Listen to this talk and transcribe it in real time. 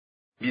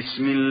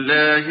بسم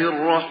الله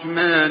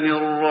الرحمن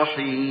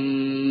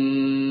الرحيم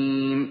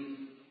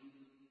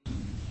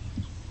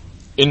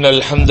إن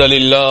الحمد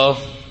لله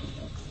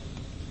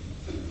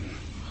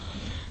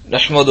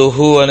نحمده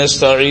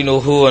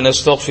ونستعينه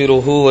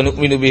ونستغفره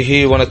ونؤمن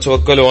به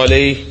ونتوكل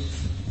عليه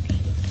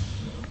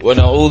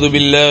ونعوذ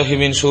بالله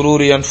من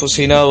شرور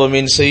أنفسنا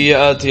ومن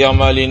سيئات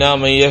أعمالنا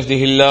من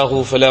يهده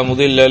الله فلا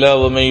مضل له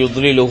ومن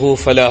يضلله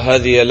فلا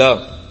هادي له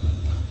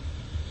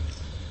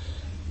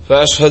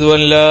فأشهد أن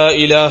لا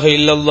إله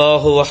إلا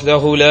الله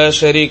وحده لا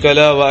شريك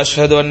له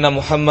وأشهد أن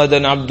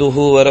محمدا عبده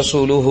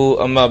ورسوله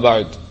أما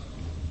بعد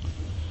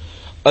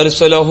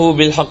أرسله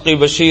بالحق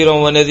بشيرا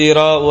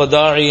ونذيرا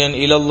وداعيا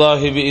إلى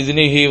الله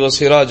بإذنه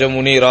وسراجا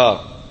منيرا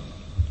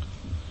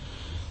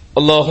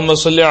اللهم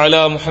صل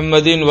على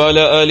محمد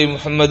وعلى آل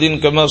محمد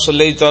كما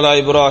صليت على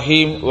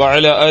إبراهيم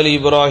وعلى آل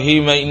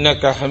إبراهيم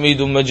إنك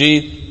حميد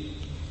مجيد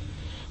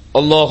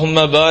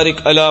اللهم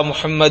بارك على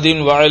محمد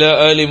وعلى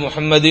آل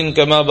محمد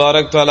كما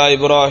باركت على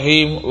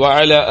إبراهيم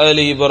وعلى آل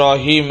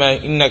إبراهيم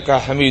إنك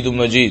حميد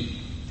مجيد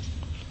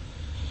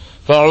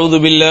فأعوذ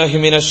بالله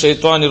من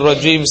الشيطان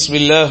الرجيم بسم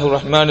الله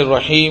الرحمن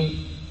الرحيم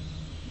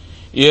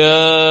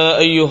يا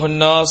أيها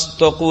الناس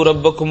اتقوا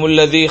ربكم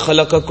الذي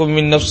خلقكم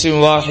من نفس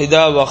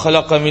واحدة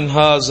وخلق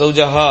منها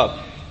زوجها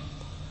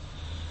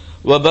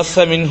وبث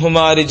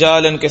منهما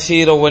رجالا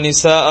كثيرا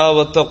ونساء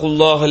واتقوا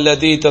الله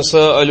الذي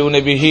تساءلون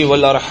به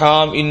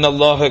والأرحام إن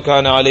الله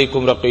كان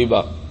عليكم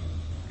رقيبا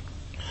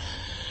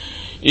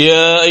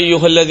يا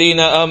أيها الذين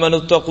آمنوا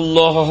اتقوا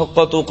الله حق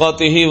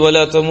تقاته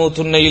ولا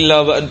تموتن إلا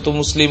وأنتم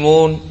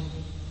مسلمون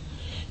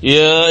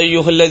يا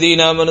أيها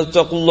الذين آمنوا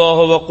اتقوا الله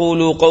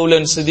وقولوا قولا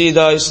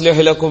سديدا يصلح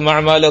لكم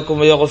أعمالكم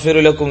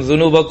ويغفر لكم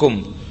ذنوبكم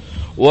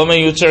ومن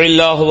يطع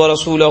الله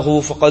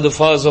ورسوله فقد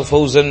فاز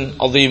فوزا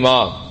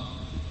عظيما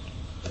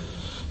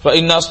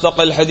فإن أصدق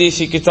الحديث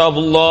كتاب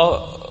الله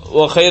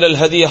وخير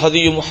الهدي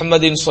هدي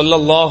محمد صلى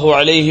الله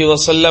عليه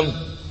وسلم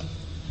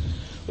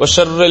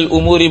وشر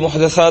الأمور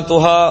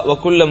محدثاتها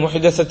وكل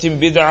محدثة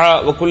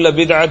بدعة وكل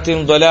بدعة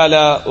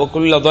ضلالة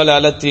وكل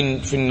ضلالة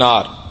في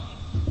النار.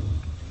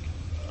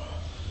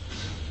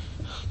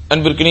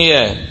 அன்பிற்கினிய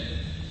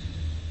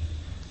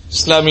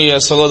இஸ்லாமிய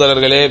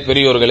சகோதரர்களே,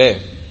 பெரியோர்களே,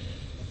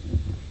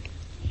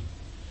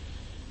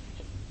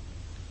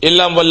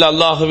 எல்லாம் வல்ல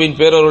அல்லாஹுவின்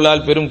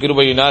பேரருளால் பெரும்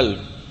கிருபையினால்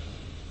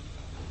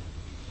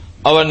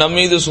அவன்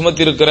நம்மீது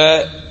சுமத்திருக்கிற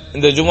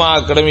இந்த ஜுமா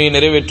கடமையை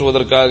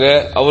நிறைவேற்றுவதற்காக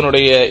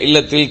அவனுடைய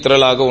இல்லத்தில்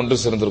திரளாக ஒன்று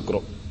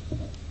சேர்ந்திருக்கிறோம்.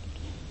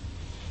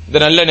 இந்த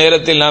நல்ல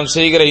நேரத்தில் நாம்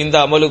செய்கிற இந்த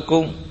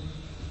அமலுக்கும்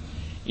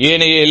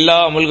ஏனைய எல்லா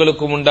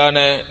அமல்களுக்கும் உண்டான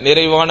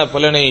நிறைவான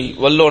பலனை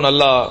வல்லோன்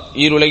அல்லாஹ்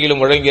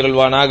ஈருலகிலும்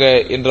வழங்கியருள்வானாக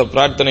என்ற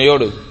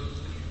பிரார்த்தனையோடு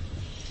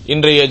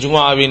இன்றைய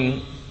ஜுமாவின்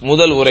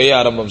முதல் உரையை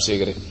ஆரம்பம்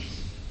செய்கிறேன்.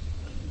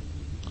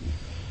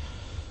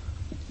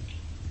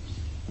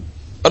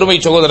 அருமை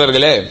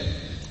சகோதரர்களே,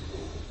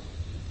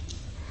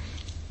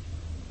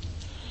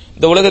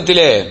 இந்த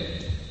உலகத்திலே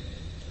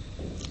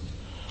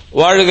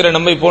வாழுகிற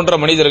நம்மை போன்ற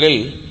மனிதர்கள்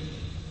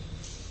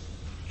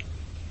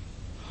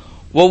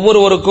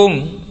ஒவ்வொருவருக்கும்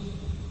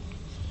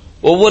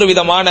ஒவ்வொரு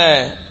விதமான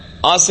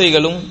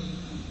ஆசைகளும்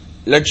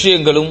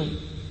லட்சியங்களும்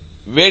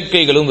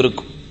வேட்கைகளும்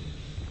இருக்கும்.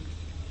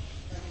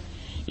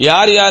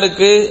 யார்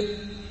யாருக்கு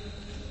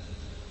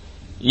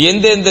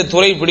எந்தெந்த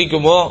துறை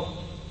பிடிக்குமோ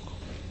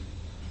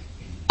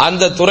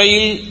அந்த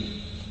துறையில்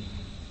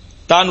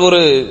தான்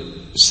ஒரு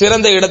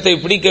சிறந்த இடத்தை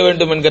பிடிக்க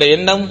வேண்டும் என்கிற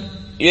எண்ணம்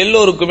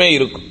எல்லோருக்குமே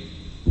இருக்கும்.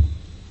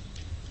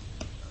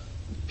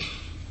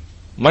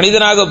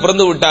 மனிதனாக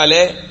பிறந்து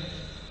விட்டாலே,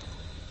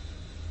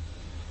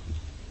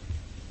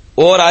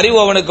 ஓர் அறிவு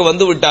அவனுக்கு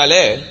வந்து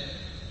விட்டாலே,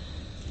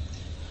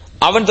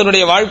 அவன்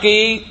தன்னுடைய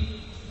வாழ்க்கையை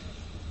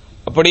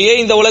அப்படியே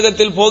இந்த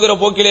உலகத்தில் போகிற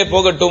போக்கிலே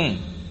போகட்டும்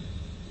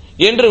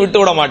என்று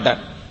விட்டுவிட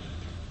மாட்டான்.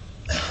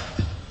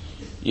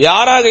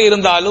 யாராக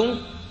இருந்தாலும்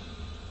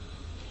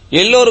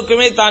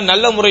எல்லோருக்குமே தான்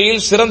நல்ல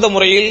முறையில் சிறந்த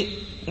முறையில்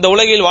இந்த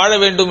உலகில் வாழ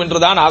வேண்டும்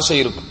என்றுதான் ஆசை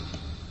இருக்கும்.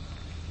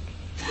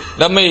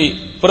 நம்மை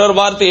பிறர்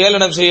பார்த்து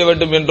ஏளனம் செய்ய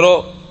வேண்டும் என்றோ,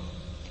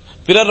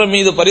 பிறர்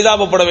மீது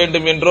பரிதாபப்பட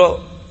வேண்டும் என்றோ,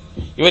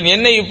 இவன்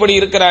என்ன இப்படி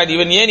இருக்கிறான்,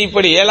 இவன் ஏன்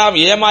இப்படி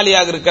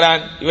ஏமாளியாக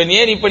இருக்கிறான், இவன்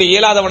ஏன் இப்படி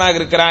இயலாதவனாக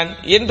இருக்கிறான்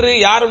என்று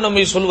யாரும்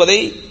நம்மை சொல்வதை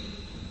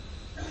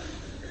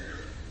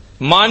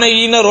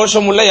மானஈன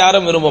ரோஷமுள்ள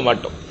யாரும் விரும்ப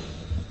மாட்டோம்.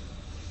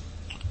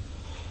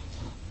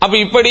 அப்ப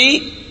இப்படி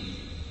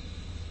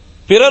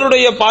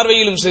பிறருடைய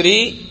பார்வையிலும் சரி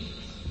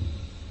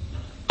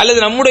அல்லது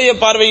நம்முடைய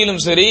பார்வையிலும்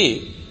சரி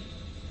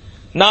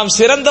நாம்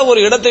சிறந்த ஒரு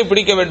இடத்தை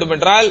பிடிக்க வேண்டும்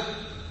என்றால்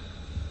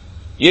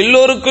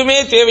எல்லோருக்குமே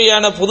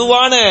தேவையான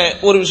பொதுவான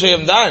ஒரு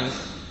விஷயம்தான்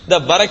இந்த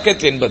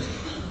பரக்கத் என்பது,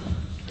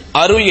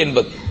 அருள்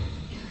என்பது.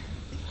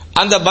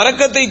 அந்த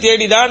பரக்கத்தை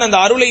தேடிதான், அந்த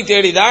அருளை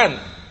தேடிதான்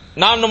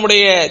நாம்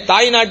நம்முடைய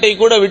தாய் நாட்டை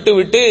கூட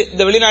விட்டுவிட்டு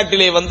இந்த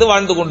வெளிநாட்டிலே வந்து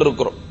வாழ்ந்து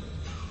கொண்டிருக்கிறோம்.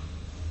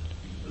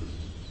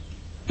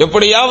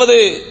 எப்படியாவது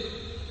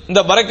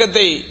இந்த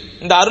பரக்கத்தை,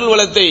 இந்த அருள்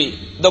வளத்தை,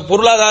 இந்த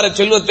பொருளாதார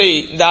செல்வத்தை,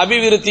 இந்த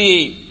அபிவிருத்தியை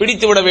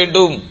பிடித்துவிட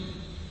வேண்டும்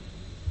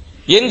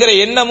என்கிற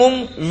எண்ணமும்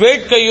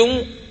வேட்கையும்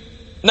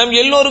நம்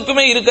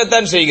எல்லோருக்குமே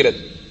இருக்கத்தான் செய்கிறது.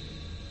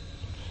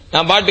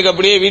 நான் பாட்டுக்கு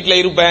அப்படியே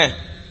வீட்டில் இருப்பேன்,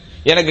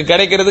 எனக்கு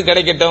கிடைக்கிறது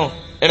கிடைக்கட்டும்,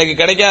 எனக்கு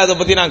கிடைக்காத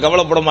பத்தி நான்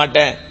கவலைப்பட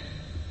மாட்டேன்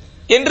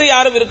என்று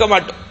யாரும் இருக்க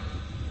மாட்டோம்.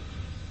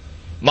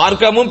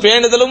 மார்க்கமும்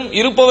பேணுதலும்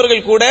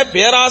இருப்பவர்கள் கூட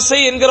பேராசை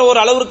என்கிற ஒரு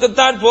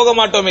அளவிற்குத்தான் போக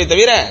மாட்டோமே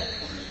தவிர,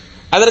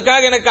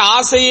 அதற்காக எனக்கு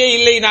ஆசையே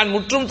இல்லை, நான்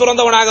முற்றும்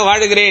துறந்தவனாக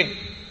வாழுகிறேன்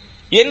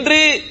என்று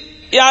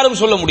யாரும்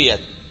சொல்ல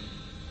முடியாது.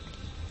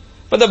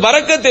 இந்த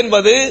பரக்கத்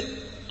என்பது,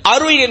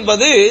 அருள்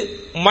என்பது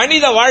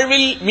மனித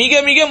வாழ்வில்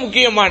மிக மிக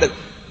முக்கியமானது.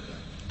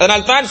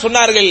 அதனால் தான்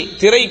சொன்னார்கள்,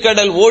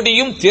 திரைக்கடல்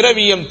ஓடியும்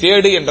திரவியம்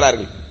தேடு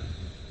என்றார்கள்.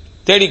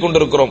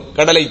 தேடிக்கொண்டிருக்கிறோம்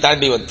கடலை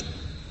தாண்டி வந்து.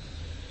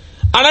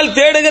 ஆனால்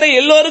தேடுகிற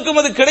எல்லோருக்கும்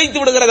அது கிடைத்து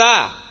விடுகிறதா,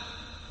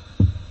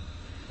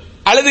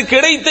 அல்லது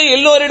கிடைத்த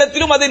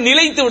எல்லோரிடத்திலும் அது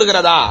நிலைத்து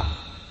விடுகிறதா?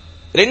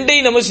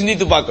 ரெண்டையும் நம்ம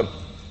சிந்தித்து பார்க்கணும்.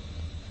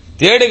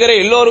 தேடுகிற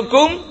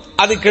எல்லோருக்கும்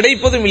அது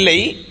கிடைப்பதும் இல்லை,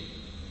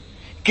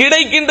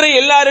 கிடைக்கின்ற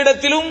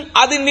எல்லாரிடத்திலும்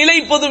அது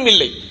நிலைப்பதும்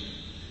இல்லை.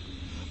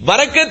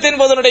 பரக்கத்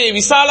என்பதனுடைய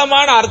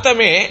விசாலமான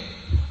அர்த்தமே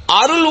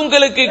அருள்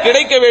உங்களுக்கு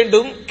கிடைக்க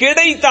வேண்டும்,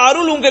 கிடைத்த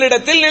அருள்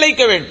உங்களிடத்தில்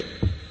நிலைக்க வேண்டும்.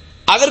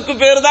 அதற்கு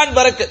பேர்தான்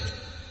பரக்கத்.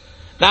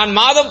 நான்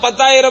மாதம்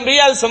 10,000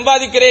 ரியால்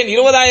சம்பாதிக்கிறேன்,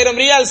 20,000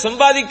 ரியால்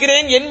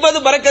சம்பாதிக்கிறேன் என்பது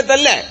பரக்கத்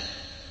அல்ல.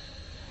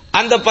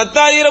 அந்த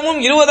 10,000ம்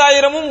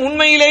 20,000ம்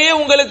உண்மையிலேயே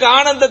உங்களுக்கு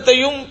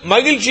ஆனந்தத்தையும்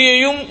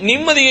மகிழ்ச்சியையும்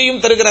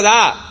நிம்மதியையும்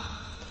தருகிறதா?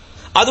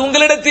 அது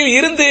உங்களிடத்தில்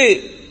இருந்து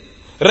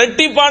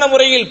இரட்டிப்பான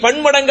முறையில்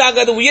பன்மடங்காக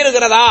அது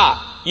உயர்கிறதா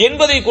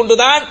என்பதை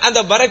கொண்டுதான் அந்த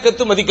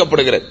பரக்கத்து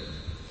மதிக்கப்படுகிறது.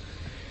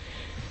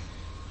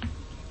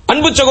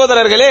 அன்பு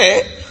சகோதரர்களே,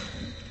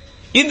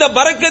 இந்த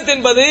பரக்கத்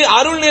என்பது,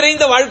 அருள்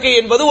நிறைந்த வாழ்க்கை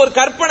என்பது ஒரு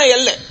கற்பனை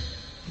அல்ல.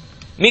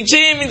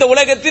 நிச்சயம் இந்த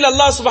உலகத்தில்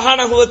அல்லாஹ்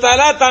சுப்ஹானஹு வ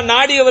தஆலா தான்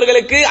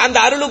நாடியவர்களுக்கு அந்த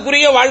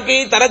அருளுக்குரிய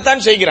வாழ்க்கையை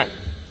தரத்தான் செய்கிறான்.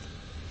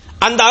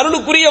 அந்த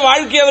அருளுக்குரிய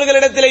வாழ்க்கை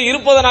அவர்களிடத்தில்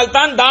இருப்பதனால்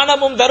தான்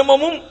தானமும்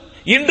தர்மமும்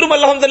இன்றும்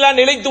அல்ஹம்துலில்லாஹ்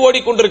நிலைத்து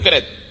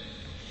ஓடிக்கொண்டிருக்கிறது.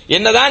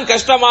 என்னதான்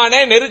கஷ்டமான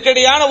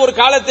நெருக்கடியான ஒரு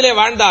காலத்திலே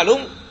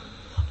வாழ்ந்தாலும்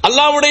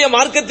அல்லாஹ்வுடைய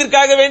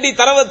மார்க்கத்திற்காக வேண்டி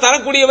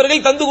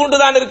தரக்கூடியவர்கள் தந்து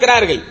கொண்டுதான்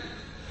இருக்கிறார்கள்.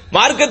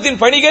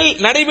 மார்க்கத்தின் பணிகள்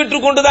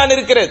நடைபெற்றுக் கொண்டுதான்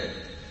இருக்கிறது.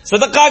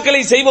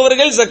 சதக்காக்களை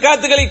செய்பவர்கள்,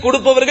 ஜக்காத்துகளை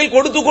கொடுப்பவர்கள்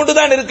கொடுத்துக்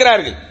கொண்டுதான்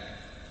இருக்கிறார்கள்.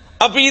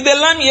 அப்ப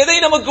இதெல்லாம் எதை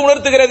நமக்கு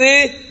உணர்த்துகிறது?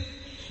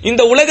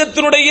 இந்த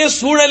உலகத்தினுடைய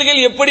சூழல்கள்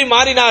எப்படி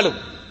மாறினாலும்,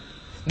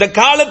 இந்த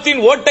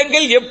காலத்தின்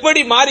ஓட்டங்கள்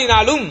எப்படி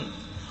மாறினாலும்,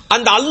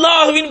 அந்த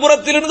அல்லாஹ்வின்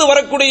புறத்திலிருந்து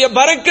வரக்கூடிய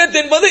பரக்கத்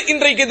என்பது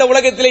இன்றைக்கு இந்த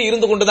உலகத்திலே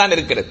இருந்து கொண்டுதான்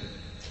இருக்கிறது.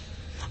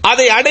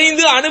 அதை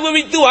அடைந்து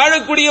அனுபவித்து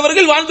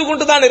வாழக்கூடியவர்கள் வாழ்ந்து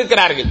கொண்டுதான்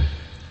இருக்கிறார்கள்.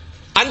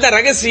 அந்த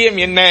ரகசியம்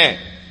என்ன?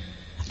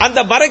 அந்த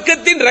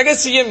பரக்கத்தின்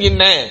ரகசியம்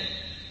என்ன?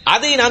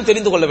 அதை நாம்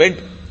தெரிந்து கொள்ள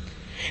வேண்டும்.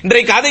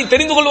 இன்றைக்கு அதை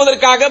தெரிந்து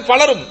கொள்வதற்காக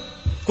பலரும்,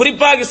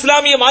 குறிப்பாக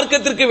இஸ்லாமிய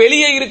மார்க்கத்திற்கு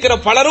வெளியே இருக்கிற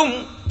பலரும்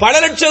பல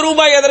லட்சம்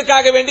ரூபாய்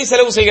அதற்காக வேண்டி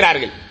செலவு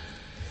செய்கிறார்கள்.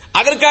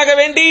 அதற்காக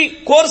வேண்டி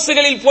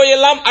கோர்ஸ்களில்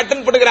போயெல்லாம்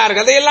அட்டெண்ட்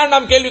பண்ணுகிறார்கள். அதையெல்லாம்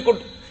நாம்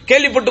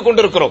கேள்விப்பட்டுக்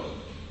கொண்டிருக்கிறோம்.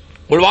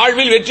 உங்கள்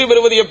வாழ்வில் வெற்றி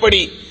பெறுவது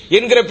எப்படி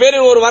என்கிற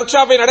பேரில் ஒரு ஒர்க்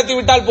ஷாப்பை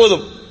நடத்திவிட்டால்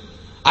போதும்,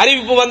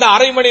 அறிவிப்பு வந்த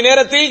அரை மணி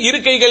நேரத்தில்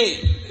இருக்கைகள்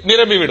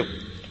நிரம்பிவிடும்.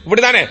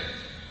 இப்படித்தானே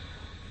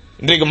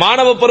இன்றைக்கு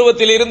மாணவ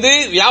பருவத்தில் இருந்து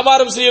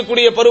வியாபாரம்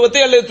செய்யக்கூடிய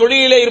பருவத்தை, அல்லது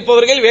தொழிலிலே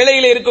இருப்பவர்கள்,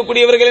 வேலையிலே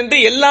இருக்கக்கூடியவர்கள் என்று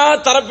எல்லா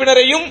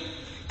தரப்பினரையும்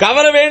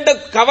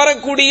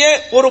கவரக்கூடிய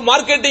ஒரு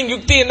மார்க்கெட்டிங்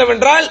யுக்தி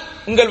என்னவென்றால்,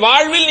 உங்கள்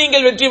வாழ்வில்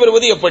நீங்கள் வெற்றி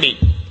பெறுவது எப்படி,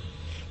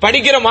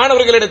 படிக்கிற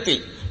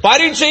மாணவர்களிடத்தில்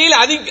பரீட்சையில்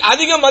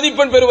அதிக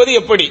மதிப்பெண் பெறுவது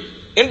எப்படி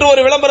என்று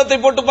ஒரு விளம்பரத்தை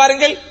போட்டு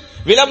பாருங்கள்.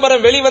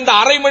 விளம்பரம் வெளிவந்த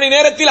அரை மணி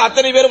நேரத்தில்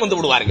அத்தனை பேரும் வந்து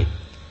விடுவார்கள்.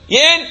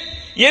 ஏன்?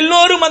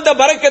 எல்லோரும் அந்த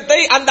பரக்கத்தை,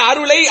 அந்த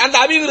அருளை, அந்த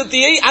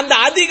அபிவிருத்தியை, அந்த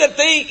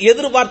அதிகத்தை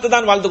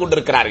எதிர்பார்த்துதான் வாழ்ந்து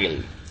கொண்டிருக்கிறார்கள்.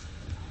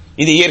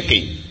 இது இயற்கை.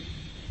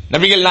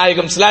 நபிகள்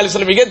நாயகம் ஸல்லல்லாஹு அலைஹி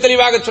வஸல்லம் மிக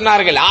தெளிவாக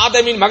சொன்னார்கள்,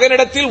 ஆதமின்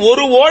மகனிடத்தில்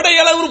ஒரு ஓடை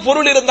அளவு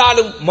பொருள்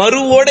இருந்தாலும்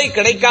மறு ஓடை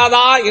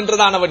கிடைக்காதா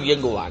என்றுதான் அவன்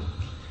இயங்குவான்.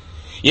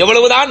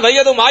 எவ்வளவுதான்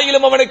வயதும்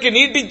ஆயிலும் அவனுக்கு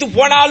நீட்டித்து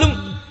போனாலும்,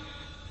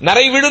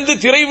 நரை விழுந்து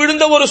திரை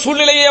விழுந்த ஒரு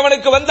சூழ்நிலையை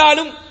அவனுக்கு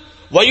வந்தாலும்,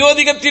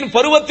 வயோதிகத்தின்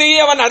பருவத்தையே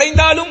அவன்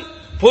அடைந்தாலும்,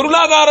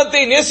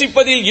 பொருளாதாரத்தை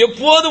நேசிப்பதில்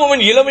எப்போதும்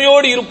அவன்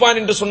இளமையோடு இருப்பான்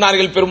என்று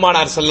சொன்னார்கள்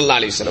பெருமானார் ஸல்லல்லாஹு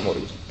அலைஹி வஸல்லம்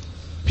அவர்கள்.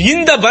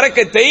 இந்த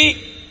பரக்கத்தை,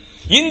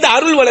 இந்த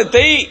அருள்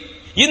வளத்தை,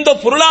 இந்த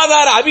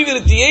பொருளாதார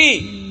அபிவிருத்தியை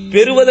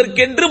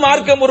பெறுவதற்கென்று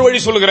மார்க்கம் ஒரு வழி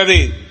சொல்கிறது.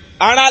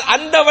 ஆனால்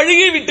அந்த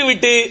வழியை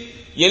விட்டுவிட்டு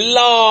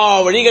எல்லா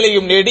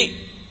வழிகளையும் நேடி,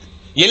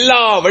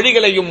 எல்லா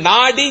வழிகளையும்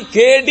நாடி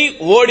தேடி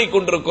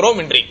ஓடிக்கொண்டிருக்கிறோம்.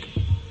 இன்றைக்கு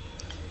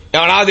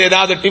எவனாவது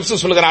ஏதாவது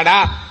டிப்ஸ் சொல்கிறானா?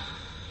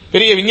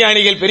 பெரிய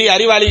விஞ்ஞானிகள், பெரிய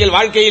அறிவாளிகள்,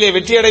 வாழ்க்கையிலே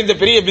வெற்றியடைந்த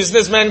பெரிய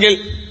பிசினஸ்மேன்கள்,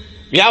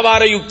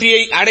 வியாபார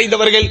யுக்தியை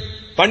அடைந்தவர்கள்,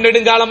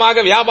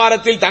 பன்னெடுங்காலமாக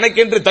வியாபாரத்தில்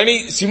தனக்கென்று தனி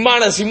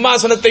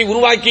சிம்மாசனத்தை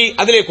உருவாக்கி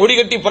அதிலே கொடி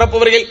கட்டி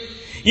பறப்பவர்கள்,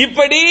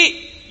 இப்படி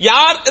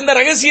யார் இந்த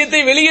ரகசியத்தை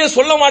வெளியே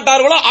சொல்ல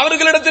மாட்டார்களோ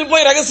அவர்களிடத்தில்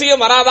போய்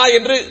ரகசியம் வராதா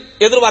என்று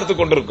எதிர்பார்த்துக்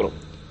கொண்டிருக்கிறோம்.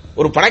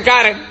 ஒரு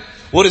பணக்காரன்,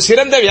 ஒரு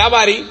சிறந்த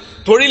வியாபாரி,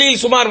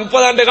 தொழிலில் சுமார்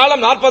 30 ஆண்டு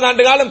காலம் 40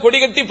 ஆண்டு காலம்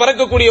கொடிகட்டி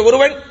பறக்கக்கூடிய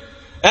ஒருவன்,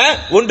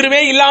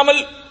 ஒன்றுமே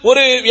இல்லாமல்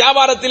ஒரு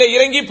வியாபாரத்திலே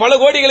இறங்கி பல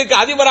கோடிகளுக்கு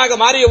அதிபராக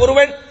மாறிய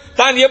ஒருவன்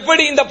தான்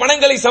எப்படி இந்த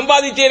பணங்களை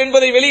சம்பாதித்தேன்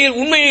என்பதை வெளியில்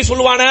உண்மையை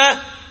சொல்லுவானா?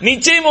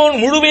 நிச்சயம் அவன்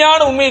முழுமையான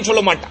உண்மையை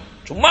சொல்ல மாட்டான்.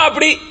 சும்மா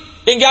அப்படி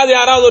எங்கேயாவது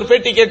யாராவது ஒரு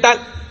பேட்டி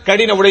கேட்டால்,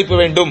 கடின உழைப்பு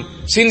வேண்டும்,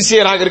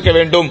 சின்சியராக இருக்க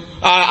வேண்டும்,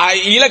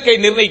 இலக்கை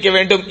நிர்ணயிக்க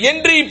வேண்டும்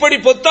என்று இப்படி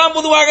பொத்தாம்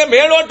பொதுவாக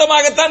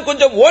மேலோட்டமாகத்தான்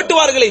கொஞ்சம்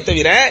ஓட்டுவார்களே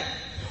தவிர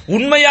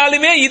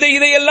உண்மையாலுமே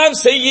இதையெல்லாம்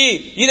செய்யி,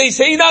 இதை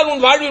செய்தால்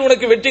உன் வாழ்வில்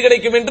உனக்கு வெற்றி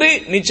கிடைக்கும் என்று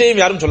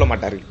நிச்சயம் யாரும் சொல்ல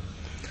மாட்டார்கள்.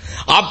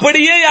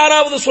 அப்படியே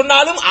யாராவது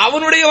சொன்னாலும்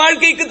அவனுடைய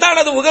வாழ்க்கைக்கு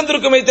தான் அது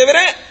உகந்திருக்குமே தவிர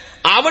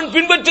அவன்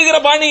பின்பற்றுகிற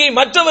பாணியை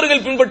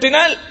மற்றவர்கள்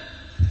பின்பற்றினால்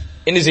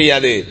என்ன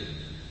செய்யாது,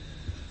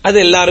 அது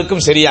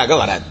எல்லாருக்கும் சரியாக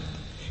வராது.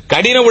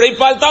 கடின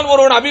உழைப்பால் தான்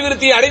ஒருவன்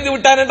அபிவிருத்தியை அடைந்து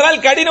விட்டான்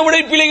என்றால் கடின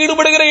உழைப்பில்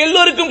ஈடுபடுகிற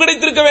எல்லோருக்கும்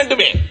கிடைத்திருக்க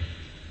வேண்டுமே.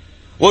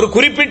 ஒரு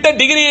குறிப்பிட்ட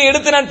டிகிரியை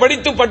எடுத்து நான்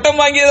படித்து பட்டம்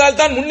வாங்கியதால்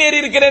தான் முன்னேறி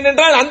இருக்கிறேன்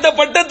என்றால் அந்த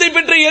பட்டத்தை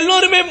பெற்ற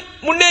எல்லோருமே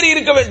முன்னேறி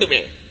இருக்க வேண்டுமே.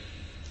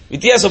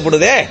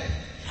 வித்தியாசப்படுதே.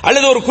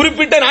 அல்லது ஒரு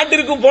குறிப்பிட்ட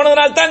நாட்டிற்கு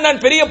போனதனால் தான்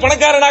நான் பெரிய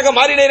பணக்காரனாக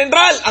மாறினேன்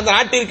என்றால் அந்த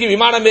நாட்டிற்கு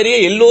விமானம் ஏறிய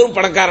எல்லோரும்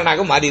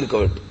பணக்காரனாக மாறி இருக்க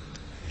வேண்டும்.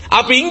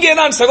 அப்ப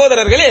இங்கேதான்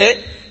சகோதரர்களே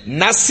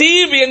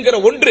நசீப் என்கிற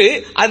ஒன்று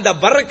அந்த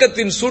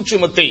பரக்கத்தின்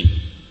சூட்சுமத்தை,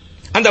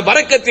 அந்த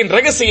பரக்கத்தின்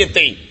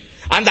ரகசியத்தை,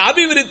 அந்த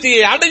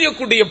அபிவிருத்தியை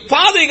அடையக்கூடிய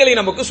பாதைகளை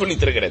நமக்கு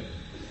சொல்லித் தருகிறது.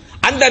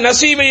 அந்த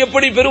நசீபை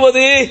எப்படி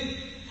பெறுவது,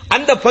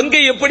 அந்த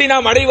பங்கை எப்படி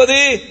நாம் அடைவது,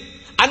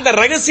 அந்த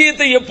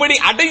ரகசியத்தை எப்படி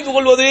அடைந்து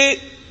கொள்வது,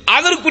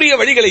 அதற்குரிய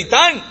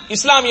வழிகளைத்தான்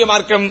இஸ்லாமிய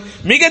மார்க்கம்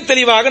மிக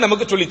தெளிவாக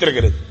நமக்கு சொல்லித்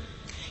தருகிறது.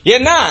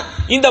 ஏன்னா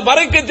இந்த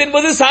பரக்கத்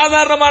என்பது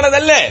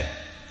சாதாரணமானதல்ல.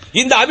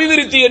 இந்த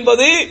அபிவிருத்தி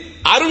என்பது,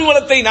 அருள்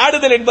வளத்தை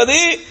நாடுதல் என்பது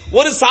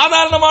ஒரு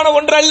சாதாரணமான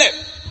ஒன்றல்ல.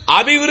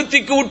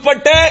 அபிவிருத்திக்கு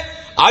உட்பட்ட,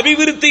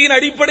 அபிவிருத்தியின்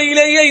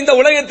அடிப்படையிலேயே இந்த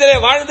உலகத்திலே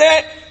வாழ்ந்த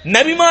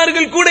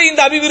நபிமார்கள் கூட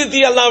இந்த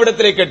அபிவிருத்தியை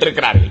அல்லாஹ்விடத்திலே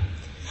கேட்டிருக்கிறார்கள்.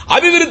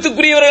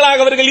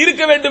 அபிவிருத்திக்குரியவர்களாக அவர்கள்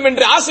இருக்க வேண்டும்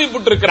என்று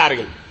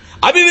ஆசைப்பட்டிருக்கிறார்கள்.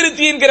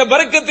 அபிவிருத்தி என்கிற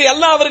பரக்கத்தை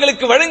அல்லாஹ்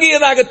அவர்களுக்கு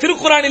வழங்கியதாக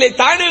திருக்குர்ஆனிலே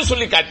தானே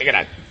சொல்லி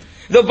காட்டுகிறார்.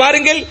 இதோ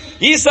பாருங்கள்,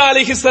 ஈசா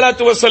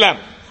அலைஹிஸ்ஸலாத்து வஸ்ஸலாம்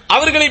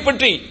அவர்களை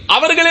பற்றி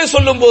அவர்களே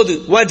சொல்லும் போது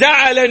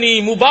வஜஅலனி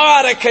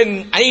முபாரக்கன்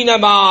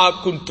ஐனமா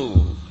குந்து,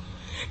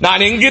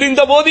 நான்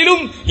எங்கிருந்த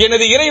போதிலும்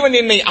எனது இறைவன்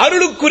என்னை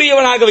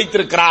அருளுக்குரியவனாக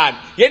வைத்திருக்கிறான்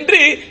என்று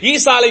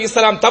ஈசா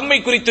அலைஹிஸ்ஸலாம் தம்மை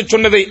குறித்து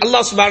சொன்னதை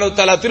அல்லாஹ் சுப்ஹானஹு வ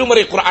தஆலா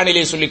திருமறை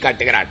குர்ஆனிலே சொல்லி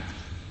காட்டுகிறான்.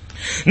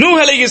 நூஹ்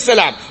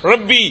அலைஹிஸ்ஸலாம்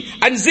ரப்பி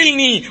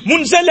அன்சில்னி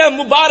முன்ஸலன்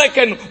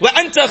முபாரக்கன் வ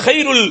அன்த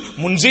கைருல்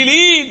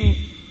முன்ஸிலீன்,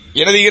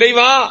 எனது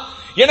இறைவா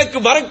எனக்கு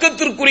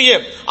பரக்கத்திற்குரிய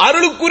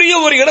அருளுக்குரிய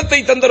ஒரு இடத்தை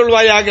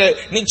தந்தருள்வாயாக,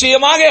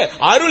 நிச்சயமாக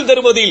அருள்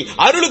தருவதில்,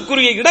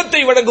 அருளுக்குரிய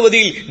இடத்தை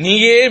வழங்குவதில்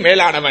நீயே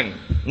மேலானவன்.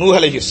 நூஹ்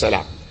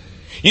அலைஹிஸ்ஸலாம்.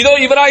 இதோ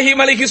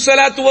இப்ராஹிம்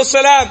அலைஹிஸ்ஸலாத்து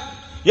வஸ்ஸலாம்,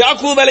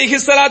 யாக்கூப்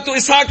அலைஹிஸ்ஸலாத்து,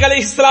 இஸ்ஹாக்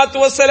அலைஹிஸ்ஸலாத்து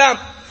வஸ்ஸலாம்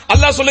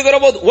அல்லாஹ் சொல்லுகிற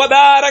போது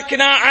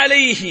வபாரக்னா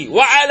அலைஹி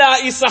வ அலா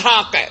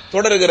இஸ்ஹாக்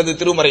தொடர்கிறது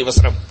திருமறை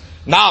வசனம்.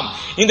 நாம்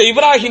இந்த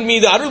இப்ராஹிம்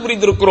மீது அருள்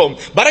புரிந்திருக்கிறோம்,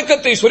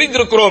 பரக்கத்தை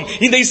சொரிந்திருக்கிறோம்,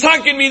 இந்த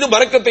இஸ்ஹாக்கின் மீது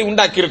பரக்கத்தை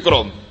உண்டாக்கி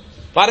இருக்கிறோம்.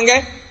 பாருங்க,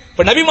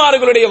 இப்ப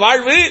நபிமார்களுடைய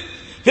வாழ்வு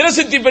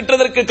பிரசித்தி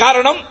பெற்றதற்கு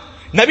காரணம்,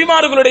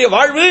 நபிமார்களுடைய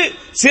வாழ்வு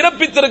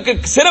சிறப்பை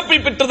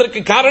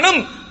பெற்றதற்கு காரணம்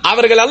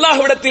அவர்கள்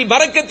அல்லாஹ்விடத்தில்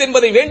பரக்கத்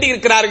என்பதை வேண்டி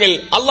இருக்கிறார்கள்.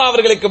 அல்லாஹ்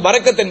அவர்களுக்கு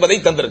பரக்கத் என்பதை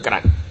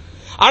தந்திருக்கிறார்.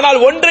 ஆனால்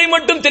ஒன்றை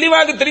மட்டும்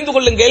தெளிவாக தெரிந்து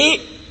கொள்ளுங்கள்,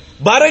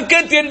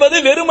 பரக்கத் என்பது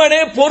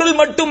வெறுமனே பொருள்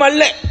மட்டும்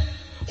அல்ல.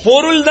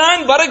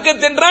 பொருள்தான்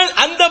பரக்கத் என்றால்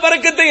அந்த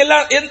பரக்கத்தை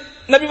எல்லாம்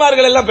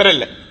நபிமார்கள் எல்லாம்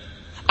பெறல.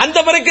 அந்த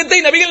பரக்கத்தை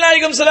நபிகள்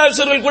நாயகம் ஸல்லல்லாஹு அலைஹி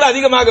வஸல்லம் கூட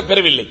அதிகமாக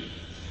பெறவில்லை.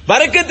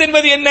 பரக்கத்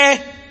என்பது என்ன?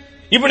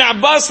 இப்னு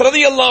அப்பாஸ்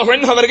ரலியல்லாஹு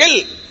அன்ஹு அவர்கள்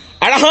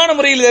அழகான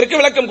முறையில் இதற்கு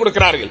விளக்கம்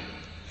கொடுக்கிறார்கள்.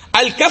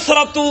 அல்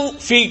கஸ்ரத்து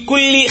ஃபீ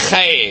குல்லி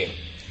கைர்,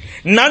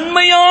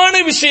 நன்மையான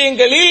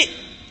விஷயங்களில்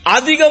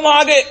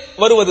அதிகமாக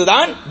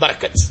வருவதுதான்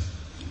பரக்கத்.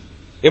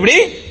 எப்படி?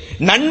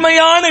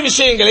 நன்மையான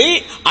விஷயங்களில்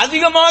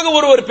அதிகமாக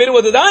ஒருவர்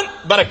பெறுவதுதான்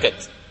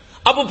பரக்கத்.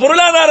 அப்ப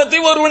பொருளாதாரத்தை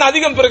ஒருவன்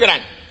அதிகம்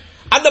பெறுகிறான்,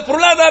 அந்த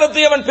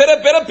பொருளாதாரத்தை அவன் பெற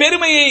பெற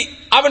பெருமையை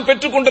அவன்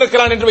பெற்றுக்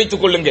கொண்டிருக்கிறான் என்று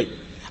வைத்துக் கொள்ளுங்கள்.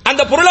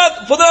 அந்த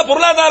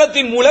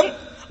பொருளாதாரத்தின் மூலம்,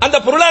 அந்த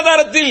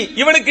பொருளாதாரத்தில்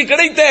இவனுக்கு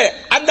கிடைத்த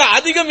அந்த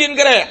அதிகம்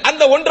என்கிற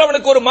அந்த ஒன்று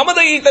அவனுக்கு ஒரு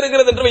மமதையை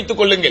தருகிறது என்று வைத்துக்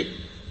கொள்ளுங்கள்.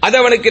 அது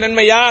அவனுக்கு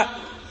நன்மையா?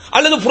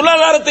 அல்லது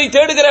பொருளாதாரத்தை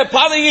தேடுகிற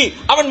பாதையில்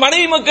அவன்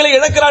மனைவி மக்களை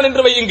இழக்கிறான்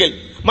என்று வையுங்கள்,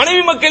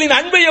 மனைவி மக்களின்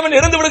அன்பை அவன்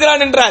இழந்து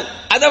விடுகிறான் என்றால்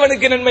அது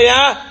அவனுக்கு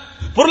நன்மையா?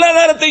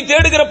 பொருளாதாரத்தை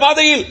தேடுகிற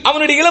பாதையில்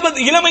அவனுடைய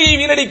இளமையை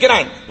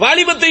வீணடிக்கிறான்,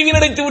 வாலிபத்தை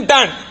வீணடித்து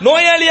விட்டான்,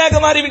 நோயாளியாக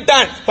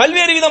மாறிவிட்டான்,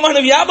 பல்வேறு விதமான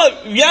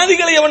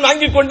வியாதிகளை அவன்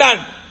வாங்கிக் கொண்டான்,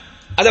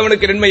 அது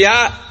அவனுக்கு நன்மையா?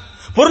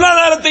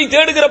 பொருளாதாரத்தை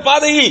தேடுகிற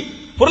பாதையில்,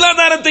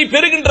 பொருளாதாரத்தை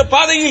பெறுகின்ற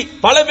பாதையில்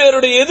பல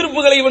பேருடைய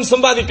எதிர்ப்புகளை இவன்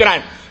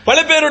சம்பாதிக்கிறான், பல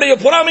பேருடைய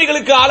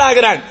பொறாமைகளுக்கு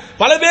ஆளாகிறான்,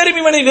 பல பேரும்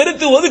இவனை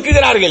வெறுத்து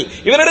ஒதுக்குகிறார்கள்,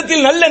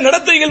 இவனிடத்தில் நல்ல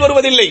நடத்தைகள்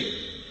வருவதில்லை,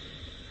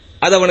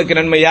 அது அவனுக்கு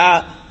நன்மையா?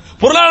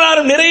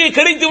 பொருளாதாரம் நிறைய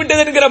கிடைத்து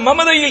விட்டது என்கிற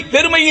மமதையில்,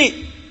 பெருமையில்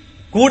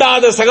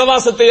கூடாத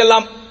சகவாசத்தை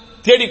எல்லாம்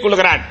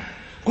தேடிக்கொள்கிறான்,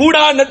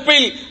 கூடா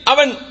நட்பில்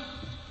அவன்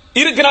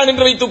இருக்கிறான்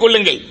என்று வைத்துக்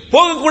கொள்ளுங்கள்,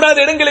 போகக்கூடாத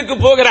இடங்களுக்கு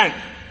போகிறான்,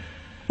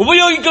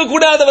 உபயோகிக்க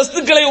கூடாத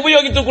வஸ்துக்களை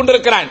உபயோகித்துக்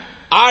கொண்டிருக்கிறான்,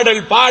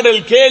 ஆடல்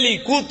பாடல் கேலி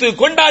கூத்து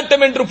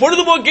கொண்டாட்டம் என்று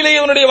பொழுதுபோக்கிலே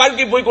அவனுடைய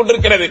வாழ்க்கை போய்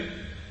கொண்டிருக்கிறது,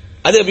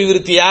 அது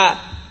அபிவிருத்தியா?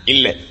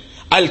 இல்ல.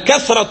 அல்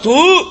கஸ்ரத்து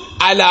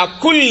அலா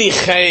குல்லி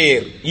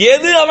கைர்,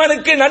 எது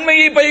அவனுக்கு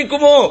நன்மையை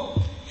பயக்குமோ,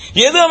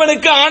 எது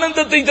அவனுக்கு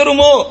ஆனந்தத்தை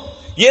தருமோ,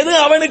 எது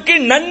அவனுக்கு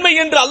நன்மை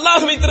என்று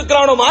அல்லாஹ்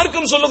வைத்திருக்கிறானோ,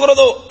 மார்க்கம்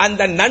சொல்லுகிறதோ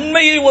அந்த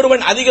நன்மையை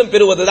ஒருவன் அதிகம்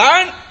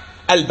பெறுவதுதான்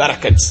அல்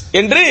பரக்கத்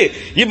என்று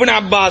இப்னு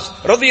அப்பாஸ்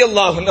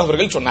ரலியல்லாஹு அன்ஹு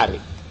அவர்கள்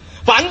சொன்னார்கள்.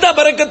 அந்த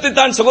பரக்கத்து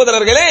தான்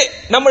சகோதரர்களே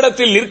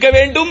நம்மிடத்தில் நிற்க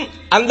வேண்டும்,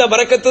 அந்த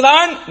பரக்கத்து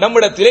தான்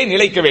நம்மிடத்திலே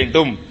நிலைக்க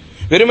வேண்டும்.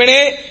 வெறுமனே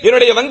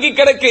என்னுடைய வங்கி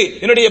கணக்கு,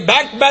 என்னுடைய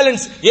பேங்க்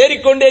பேலன்ஸ்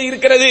ஏறிக்கொண்டே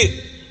இருக்கிறது,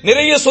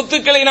 நிறைய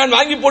சொத்துக்களை நான்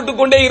வாங்கி போட்டுக்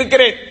கொண்டே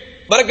இருக்கிறேன்,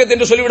 பரக்கத்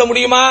என்று சொல்லிவிட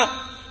முடியுமா?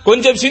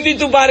 கொஞ்சம்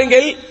சிந்தித்து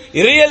பாருங்கள்.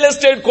 ரியல்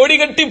எஸ்டேட் கொடி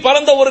கட்டி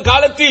பறந்த ஒரு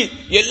காலத்தில்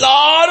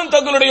எல்லாரும்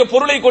தங்களுடைய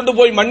பொருளை கொண்டு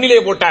போய் மண்ணிலே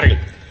போட்டார்கள்.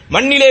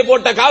 மண்ணிலே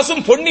போட்ட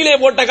காசும் பொன்னிலே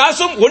போட்ட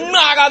காசும் ஒண்ணு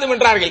ஆகாது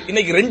என்றார்கள்.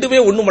 இன்னைக்கு ரெண்டுமே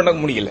ஒண்ணும் பண்ண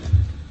முடியல.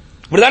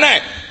 இப்படிதானே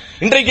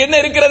இன்றைக்கு என்ன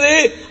இருக்கிறது?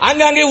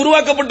 ஆங்காங்கே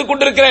உருவாக்கப்பட்டுக்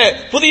கொண்டிருக்கிற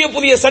புதிய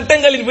புதிய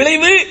சட்டங்களின்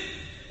விளைவு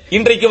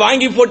இன்றைக்கு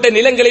வாங்கி போட்ட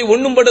நிலங்களை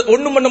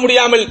ஒண்ணும் பண்ண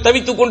முடியாமல்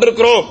தவித்துக்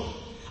கொண்டிருக்கிறோம்.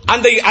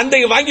 அந்த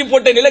வாங்கி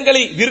போட்ட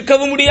நிலங்களை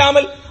விற்கவும்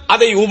முடியாமல்,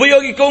 அதை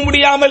உபயோகிக்கவும்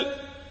முடியாமல்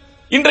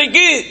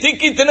இன்றைக்கு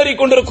திக்கி திணறிக்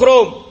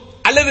கொண்டிருக்கிறோம்.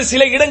 அல்லது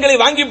சில இடங்களை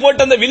வாங்கி போட்ட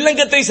அந்த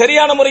வில்லங்கத்தை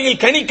சரியான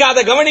முறையில்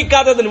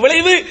கவனிக்காததன்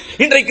விளைவு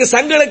இன்றைக்கு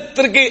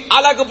சங்கடத்திற்கு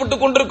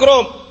ஆளாக்கப்பட்டுக்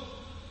கொண்டிருக்கிறோம்.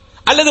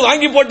 அல்லது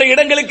வாங்கி போட்ட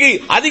இடங்களுக்கு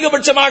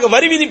அதிகபட்சமாக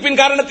வரி விதிப்பின்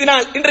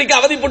காரணத்தினால் இன்றைக்கு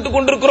அவதிப்பட்டுக்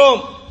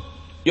கொண்டிருக்கிறோம்.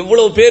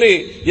 எவ்வளவு பேரு,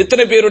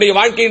 எத்தனை பேருடைய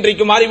வாழ்க்கை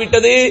இன்றைக்கு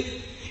மாறிவிட்டது,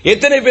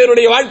 எத்தனை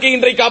பேருடைய வாழ்க்கை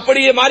இன்றைக்கு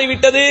அப்படியே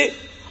மாறிவிட்டது.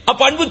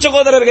 அப்ப அன்பு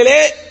சகோதரர்களே,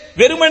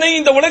 வெறுமனை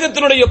இந்த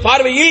உலகத்தினுடைய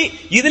பார்வையில்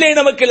இதிலே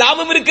நமக்கு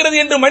லாபம் இருக்கிறது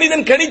என்று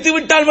மனிதன் கணித்து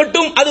விட்டால்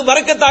மட்டும் அது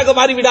பரக்கத்தாக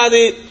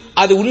மாறிவிடாது.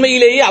 அது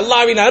உண்மையிலேயே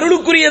அல்லாஹ்வின்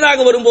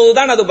அருளுக்குரியதாக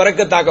வரும்போதுதான் அது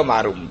பரக்கத்தாக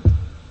மாறும்.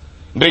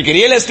 இன்றைக்கு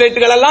ரியல்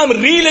எஸ்டேட்டுகள் எல்லாம்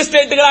ரியல்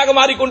எஸ்டேட்டுகளாக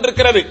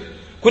மாறிக்கொண்டிருக்கிறது.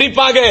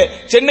 குறிப்பாக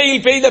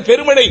சென்னையில் பெய்த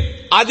பெருமழை,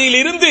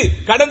 அதிலிருந்து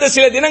கடந்த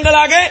சில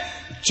தினங்களாக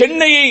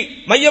சென்னையை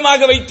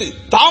மையமாக வைத்து,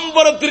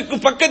 தாம்பரத்திற்கு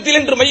பக்கத்தில்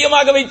என்று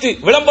மையமாக வைத்து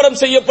விளம்பரம்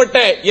செய்யப்பட்ட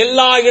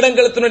எல்லா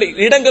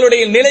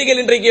இடங்களுடைய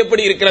நிலைகள் இன்றைக்கு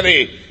எப்படி இருக்கிறது?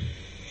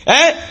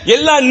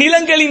 எல்லா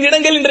நிலங்களின்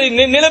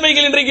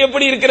நிலைமைகள் இன்றைக்கு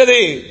எப்படி இருக்கிறது?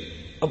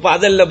 அப்ப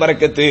அதல்ல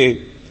பரக்கத்து.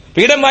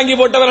 இடம் வாங்கி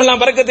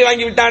போட்டவர்கள் பரக்கத்தை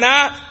வாங்கி விட்டானா?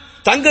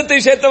 தங்கத்தை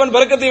சேர்த்தவன்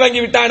பரக்கத்தை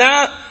வாங்கி விட்டானா?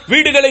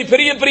 வீடுகளை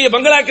பெரிய பெரிய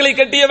பங்களாக்களை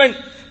கட்டியவன்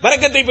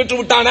பரக்கத்தை பெற்று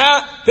விட்டானா?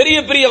 பெரிய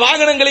பெரிய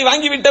வாகனங்களை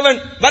வாங்கிவிட்டவன்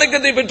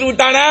பரக்கத்தை பெற்று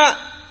விட்டானா?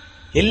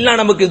 எல்லாம்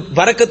நமக்கு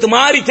பரக்கத்து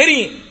மாறி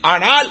தெரியும்.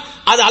 ஆனால்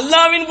அது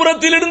அல்லாஹ்வின்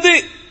புறத்திலிருந்து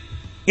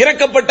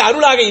இறக்கப்பட்ட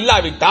அருளாக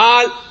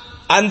இல்லாவிட்டால்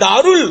அந்த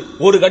அருள்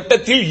ஒரு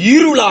கட்டத்தில்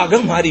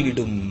இருளாக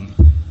மாறிவிடும்.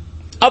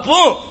 அப்போ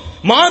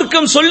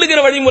மார்க்கம் சொல்லுகிற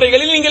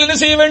வழிமுறைகளில் நீங்கள் என்ன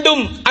செய்ய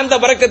வேண்டும்? அந்த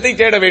பரக்கத்தை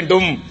தேட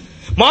வேண்டும்.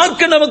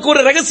 மார்க்கம் நமக்கு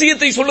ஒரு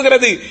ரகசியத்தை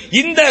சொல்லுகிறது.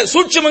 இந்த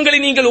சூட்சுமங்களை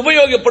நீங்கள்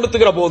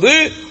உபயோகப்படுத்துகிற போது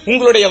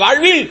உங்களுடைய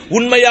வாழ்வில்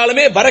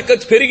உண்மையாலுமே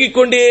பரக்கத் பெருகிக்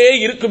கொண்டே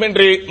இருக்கும்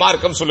என்று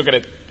மார்க்கம்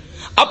சொல்லுகிறது.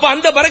 அப்ப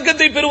அந்த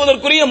பரக்கத்தை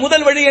பெறுவதற்குரிய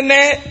முதல் வழி என்ன?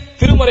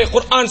 திருமறை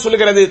குர்ஆன்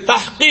சொல்லுகிறது,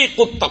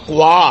 தஹ்கீகுத்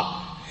தக்வா.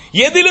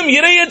 எதிலும்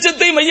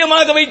இறையச்சத்தை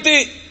மையமாக வைத்து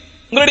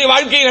உங்களுடைய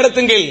வாழ்க்கையை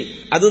நடத்துங்கள்,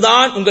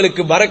 அதுதான்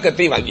உங்களுக்கு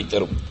பரக்கத்தை வாங்கி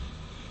தரும்.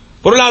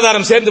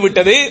 பொருளாதாரம் சேர்ந்து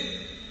விட்டது,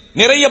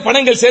 நிறைய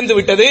பணங்கள் சேர்ந்து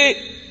விட்டது,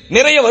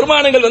 நிறைய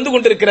வருமானங்கள் வந்து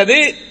கொண்டிருக்கிறது.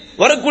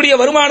 வரக்கூடிய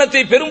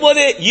வருமானத்தை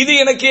பெறும்போதே இது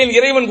எனக்கு என்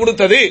இறைவன்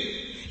கொடுத்தது,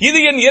 இது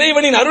என்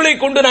இறைவனின் அருளை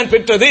கொண்டு நான்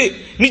பெற்றது,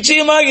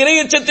 நிச்சயமாக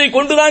இறையச்சத்தை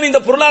கொண்டுதான் இந்த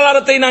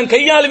பொருளாதாரத்தை நான்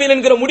கையாளுவேன்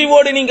என்கிற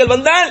முடிவோடு நீங்கள்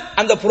வந்தால்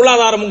அந்த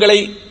பொருளாதாரம் உங்களை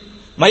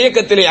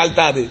மயக்கத்திலே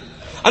ஆழ்த்தாது.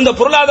 அந்த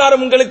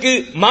பொருளாதாரம் உங்களுக்கு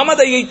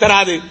மமதையை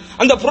தராது,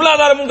 அந்த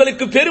பொருளாதாரம்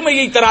உங்களுக்கு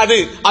பெருமையை தராது,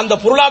 அந்த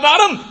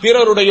பொருளாதாரம்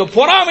பிறருடைய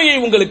பொறாமையை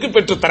உங்களுக்கு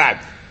பெற்றுத்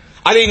தராது.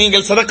 அதை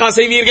நீங்கள் சதக்கா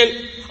செய்வீர்கள்,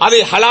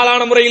 அதை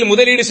ஹலாலான முறையில்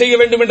முதலீடு செய்ய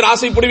வேண்டும் என்று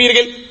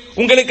ஆசைப்படுவீர்கள்.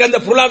 உங்களுக்கு அந்த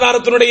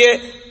பொருளாதாரத்தினுடைய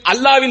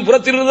அல்லாஹ்வின்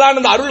புறத்திலிருந்துதான்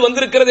அந்த அருள்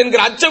வந்திருக்கிறது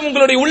என்கிற அச்சம்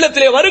உங்களுடைய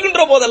உள்ளத்திலே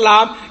வருகின்ற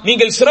போதெல்லாம்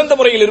நீங்கள் சிறந்த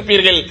முறையில்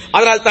இருப்பீர்கள்.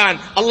 அதனால் தான்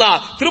அல்லாஹ்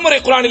திருமறை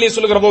குர்ஆனிலே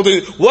சொல்லுகிற போது,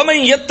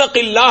 வமன்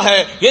யத்தகில்லாஹ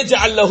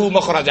யஜ்அல் லஹு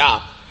மக்ரஜா,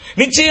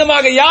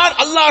 நிச்சயமாக யார்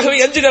அல்லாஹ்வை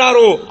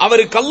அஞ்சுகிறாரோ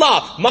அவருக்கு அல்லாஹ்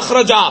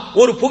மக்ரஜா,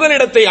 ஒரு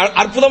புகலிடத்தை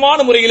அற்புதமான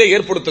முறையிலே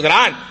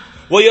ஏற்படுத்துகிறான்.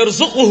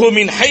 வயர்ஸுகுஹு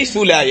மின்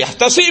ஹைஸு லா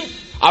யஹ்தஸிப்,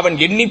 அவன்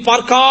எண்ணி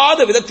பார்க்காத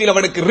விதத்தில்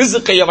அவனுக்கு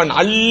ரிஸ்கை அவன்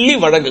அள்ளி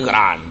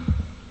வழங்குகிறான்.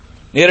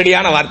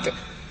 நேரடியான வார்த்தை.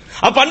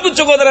 அப்ப அன்பு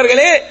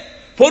சகோதரர்களே,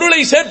 பொருளை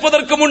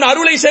சேர்ப்பதற்கு முன்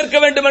அருளை சேர்க்க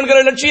வேண்டும் என்கிற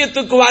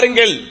லட்சியத்துக்கு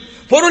வாருங்கள்.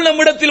 பொருள்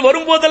நம்மிடத்தில்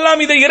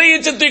வரும்போதெல்லாம் இதை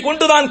இறையச்சத்தை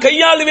கொண்டுதான்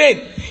கையாளுவேன்,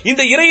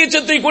 இந்த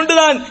இறையச்சத்தை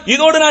கொண்டுதான்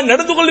இதோடு நான்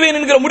நடந்து கொள்வேன்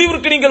என்கிற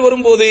முடிவிற்கு நீங்கள்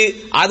வரும்போது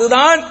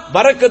அதுதான்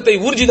பரக்கத்தை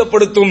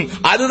ஊர்ஜிதப்படுத்தும்.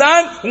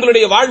 அதுதான்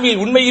உங்களுடைய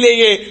வாழ்வில்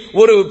உண்மையிலேயே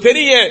ஒரு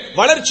பெரிய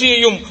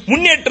வளர்ச்சியையும்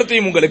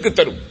முன்னேற்றத்தையும் உங்களுக்கு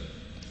தரும்.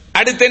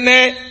 அடுத்து என்ன?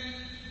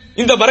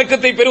 இந்த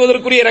பரக்கத்தை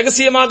பெறுவதற்குரிய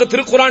ரகசியமாக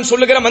திருக்குர்ஆன்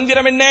சொல்லுகிற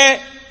மந்திரம் என்ன?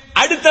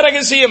 அடுத்த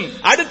ரகசியம்,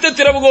 அடுத்த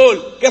திறவுகோல்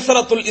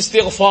கஸரத்துல்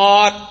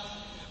இஸ்திக்ஃபார்.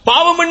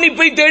 பாவ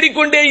மன்னிப்பை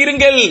தேடிக்கொண்டே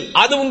இருங்கள்,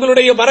 அது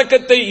உங்களுடைய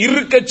பரக்கத்தை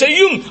இருக்க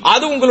செய்யும்,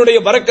 அது உங்களுடைய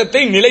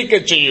பரக்கத்தை நிலைக்க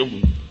செய்யும்.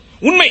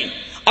 உண்மை.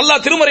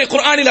 அல்லாஹ் திருமறை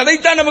குர்ஆனில்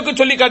அதைத்தான் நமக்கு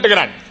சொல்லி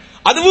காட்டுகிறான்.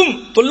 அதுவும்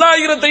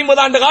 950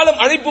 ஆண்டு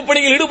காலம் அழைப்பு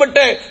பணியில் ஈடுபட்ட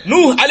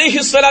நூஹ்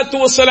அலைஹிஸ்ஸலாத்து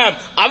வஸ்ஸலாம்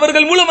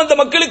அவர்கள் மூலம் அந்த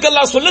மக்களுக்கு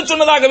அல்லாஹ் சொல்ல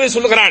சொன்னதாகவே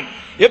சொல்லுகிறான்.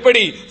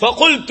 எப்படி?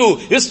 ஃபகுல்து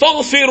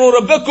இஸ்தக்ஃபிரு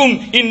ரப்பக்கும்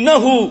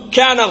இன்னஹு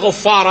கான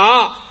கஃபாரா,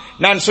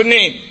 நான்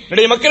சொன்னேன்,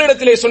 என்னுடைய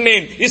மக்களிடத்திலே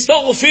சொன்னேன்,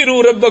 இஸ்தக்ஃபிரு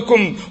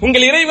ரப்பக்கும்,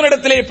 உங்கள்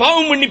இறைவனிடத்திலே பாவ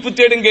மன்னிப்பு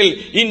தேடுங்கள்.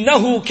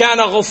 இன்னஹு கான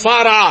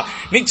கஃபாரா,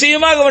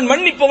 நிச்சயமாக அவன்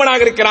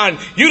மன்னிப்பவனாக இருக்கிறான்.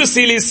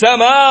 யுர்சிலி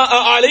ஸமாஅ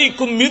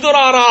அலைக்கும்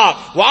மிதுராரா,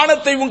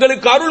 வானத்தை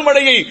உங்களுக்கு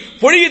அருள்மழையை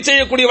பொழிய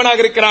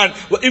செய்யக்கூடியவனாக இருக்கிறான்.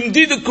 வ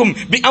இம்திதுக்கும்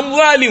பி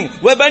அம்வாலின்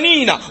வ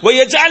பனீனா வ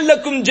யஜஅல்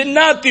லக்கும்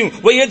ஜன்னாத்தின்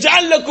வ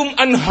யஜஅல் லக்கும்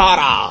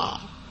அன்ஹாரா.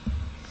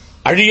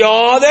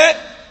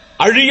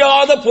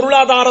 அழியாத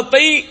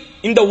பொருளாதாரத்தை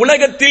இந்த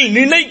உலகத்தில்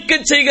நிலைக்க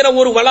செய்கிற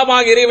ஒரு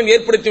வளமாக இறைவன்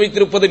ஏற்படுத்தி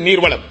வைத்திருப்பது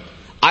நீர்வளம்.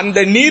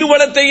 அந்த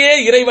நீர்வளத்தையே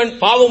இறைவன்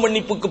பாவ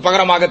மன்னிப்புக்கு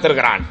பகரமாக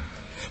தருகிறான்,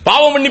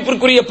 பாவ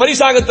மன்னிப்பிற்குரிய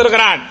பரிசாக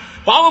தருகிறான்,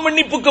 பாவ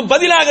மன்னிப்புக்கு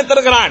பதிலாக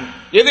தருகிறான்.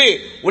 எது?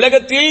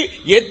 உலகத்தில்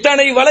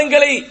எத்தனை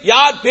வளங்களை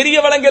யார் பெரிய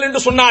வளங்கள்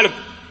என்று சொன்னாலும்,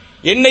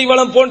 எண்ணெய்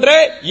வளம் போன்ற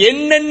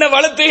என்னென்ன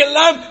வளத்தை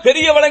எல்லாம்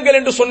பெரிய வளங்கள்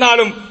என்று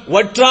சொன்னாலும்,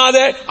 வற்றாத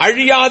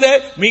அழியாத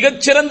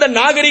மிகச்சிறந்த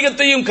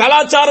நாகரிகத்தையும்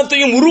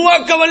கலாச்சாரத்தையும்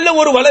உருவாக்க வல்ல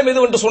ஒரு வளம்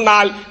எது என்று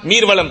சொன்னால்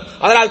நீர்வளம்.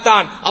 அதனால்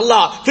தான்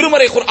அல்லாஹ்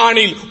திருமறை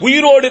குர்ஆனில்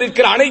உயிரோடு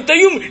இருக்கிற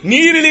அனைத்தையும்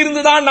நீரில்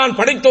இருந்துதான் நான்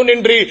படைத்தோன்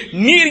என்று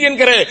நீர்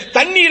என்கிற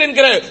தண்ணீர்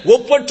என்கிற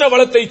ஒப்பற்ற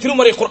வளத்தை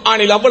திருமறை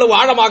குர்ஆனில் அவ்வளவு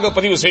ஆழமாக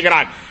பதிவு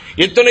செய்கிறான்.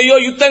 எத்தனையோ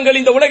யுத்தங்கள்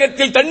இந்த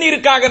உலகத்தில்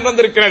தண்ணீருக்காக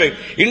நடந்திருக்கிறது.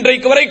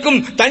 இன்றைக்கு வரைக்கும்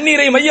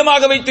தண்ணீரை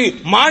மையமாக வைத்து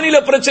மாநில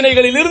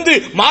பிரச்சனைகளில் இருந்து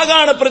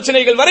மாகாண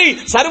பிரச்சனைகள் வரை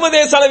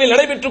சர்வதேச அளவில்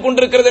நடைபெற்றுக்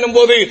கொண்டிருக்கிறது எனும்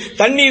போது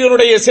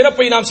தண்ணீருடைய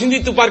சிறப்பை நாம்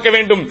சிந்தித்து பார்க்க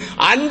வேண்டும்.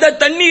 அந்த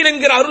தண்ணீர்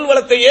என்கிற அருள்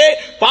வளத்தையே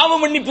பாவ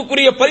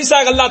மன்னிப்புக்குரிய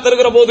பரிசாக அல்லாஹ்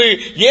தருகிற போது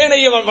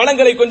ஏனைய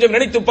வளங்களை கொஞ்சம்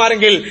நினைத்து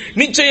பாருங்கள்.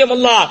 நிச்சயம்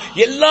அல்லாஹ்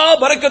எல்லா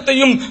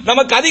பரக்கத்தையும்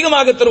நமக்கு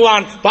அதிகமாக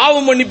தருவான், பாவ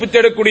மன்னிப்பு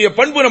தேடக்கூடிய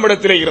பண்பு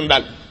நம்மிடத்திலே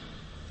இருந்தால்.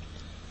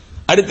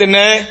 அடுத்து என்ன?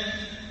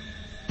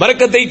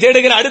 பரக்கத்தை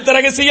தேடுகிற அடுத்த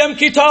ரகசியம்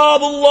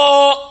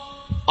கிதாபுல்லாஹ்.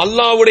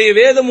 அல்லாஹ்வுடைய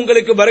வேதம்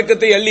உங்களுக்கு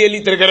பரக்கத்தை அள்ளி அள்ளி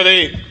தருகிறது.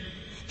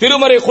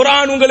 திருமறை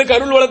குர்ஆன் உங்களுக்கு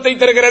அருள் வளத்தை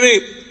தருகிறது.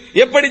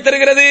 எப்படி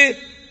தருகிறது?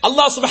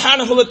 அல்லாஹ்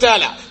சுப்ஹானஹு வ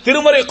தஆலா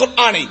திருமறை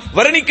குர்ஆனை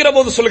வர்ணிக்கிற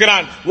போது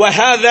சொல்கிறான்,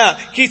 வஹாதா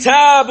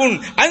கிதாபுன்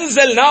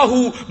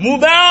அன்ஸல்நாஹு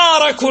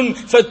முபாரகுன்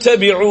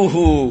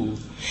ஃபத்தபிஊஹு.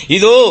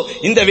 இதோ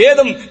இந்த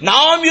வேதம்,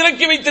 நாம்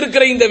இறக்கி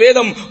வைத்திருக்கிற இந்த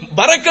வேதம்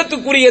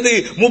பரக்கத்துக்குரியது,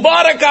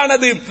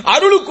 முபாரக்கானது,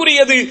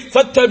 அருளுக்குரியது.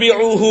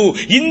 ஃபத்தபிஊஹு,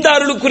 இந்த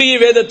அருளுக்குரிய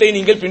வேதத்தை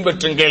நீங்கள்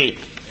பின்பற்றுங்கள்.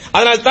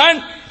 அதனால் தான்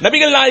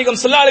நபிகள்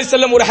நாயகம் ஸல்லல்லாஹு அலைஹி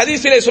வஸல்லம் ஒரு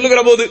ஹதீஸிலே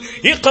சொல்லுகிற போது,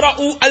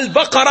 இக்ரஉ அல்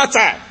பக்ரத,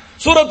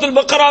 சூரத்துல்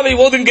பக்ராவை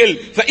ஓதுங்கள்.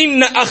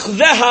 ஃபஇன்ன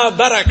அக்ஸஹா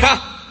பரக்கா,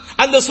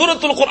 அந்த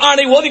சூரத்துல்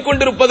குர்ஆனை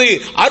ஓதிக்கொண்டிருப்பது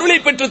அருளை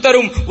பெற்று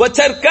தரும்.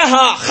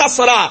 வதர்கஹா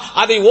ஹஸ்ரா,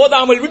 அதை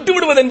ஓதாமல் விட்டு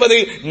விடுவது என்பது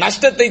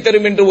நஷ்டத்தை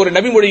தரும் என்று ஒரு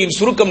நபிமொழியின்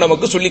சுருக்கம்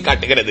நமக்கு சொல்லி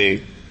காட்டுகிறது.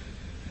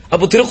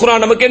 அப்போ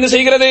திருக்குர்ஆன் நமக்கு என்ன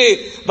செய்கிறது?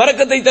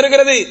 பரக்கத்தை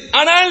தருகிறது.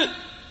 ஆனால்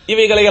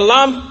இவைகளை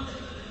எல்லாம்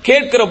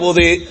கேட்கிற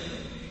போது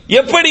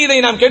எப்படி இதை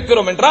நாம்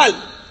கேட்கிறோம் என்றால்,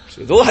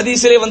 ஏதோ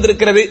ஹதீஸிலே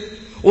வந்திருக்கிறது,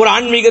 ஒரு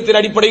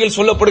ஆன்மீகத்தின் அடிப்படையில்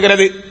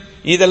சொல்லப்படுகிறது,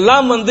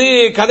 இதெல்லாம்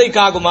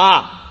கதைக்காகுமா?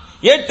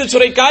 ஏட்டு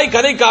சுரைக்காய்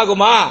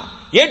கதைக்காகுமா?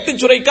 ஏட்டு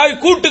சுரைக்காய்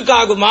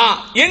கூட்டுக்காகுமா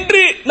என்று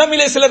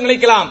நம்மிலே சிலர்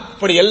நினைக்கலாம்.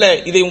 அப்படி அல்ல.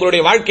 இதை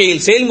உங்களுடைய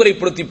வாழ்க்கையில்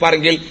செயல்முறைப்படுத்தி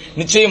பாருங்கள்,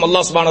 நிச்சயம்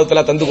அல்லாஹ் சுப்ஹானஹு வ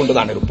தஆலா தந்து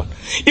கொண்டுதான் இருப்பான்.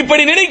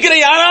 இப்படி நினைக்கிற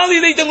யாராவது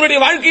இதை தங்களுடைய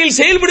வாழ்க்கையில்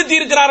செயல்படுத்தி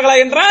இருக்கிறார்களா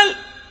என்றால்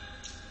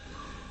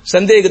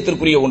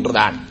சந்தேகத்திற்குரிய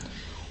ஒன்றுதான்.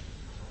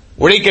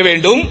 உழைக்க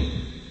வேண்டும்,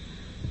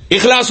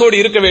 இஹ்லாஸோடு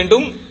இருக்க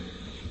வேண்டும்,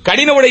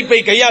 கடின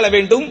உழைப்பை கையாள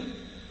வேண்டும்,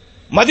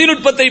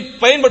 மதிநுட்பத்தை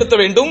பயன்படுத்த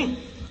வேண்டும்,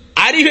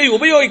 அறிவை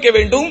உபயோகிக்க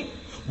வேண்டும்,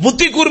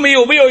 புத்தி கூர்மையை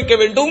உபயோகிக்க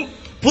வேண்டும்,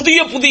 புதிய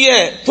புதிய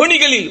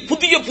தொனிகளில்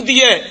புதிய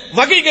புதிய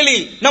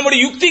வகைகளில் நம்முடைய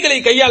யுக்திகளை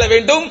கையாள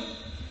வேண்டும்.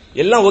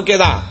 எல்லாம் ஓகே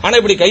தான், ஆனா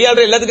இப்படி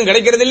கையாளுற எல்லாத்துக்கும்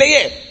கிடைக்கிறது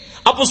இல்லையே.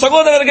 அப்போ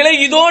சகோதரர்களை,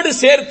 இதோடு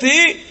சேர்த்து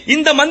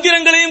இந்த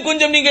மந்திரங்களையும்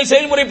கொஞ்சம் நீங்கள்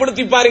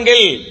செயல்முறைப்படுத்தி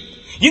பாருங்கள்,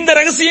 இந்த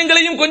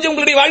ரகசியங்களையும் கொஞ்சம்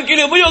உங்களுடைய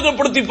வாழ்க்கையில்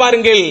உபயோகப்படுத்தி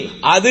பாருங்கள்.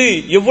 அது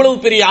எவ்வளவு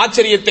பெரிய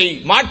ஆச்சரியத்தை,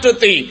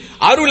 மாற்றத்தை,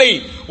 அருளை,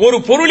 ஒரு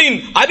பொருளின்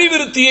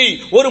அபிவிருத்தியை,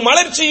 ஒரு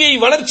மலர்ச்சியை,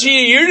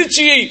 வளர்ச்சியை,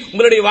 எழுச்சியை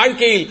உங்களுடைய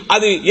வாழ்க்கையில்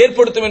அது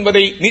ஏற்படுத்தும்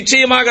என்பதை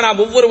நிச்சயமாக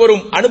நாம்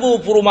ஒவ்வொருவரும்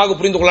அனுபவபூர்வமாக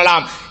புரிந்து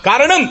கொள்ளலாம்.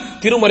 காரணம்,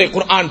 திருமறை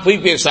குர்ஆன்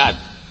பொய் பேசாது.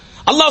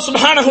 அல்லாஹ்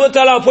சுப்ஹானஹு வ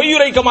தஆலா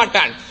பொய்யுரைக்க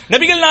மாட்டான்.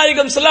 நபிகள்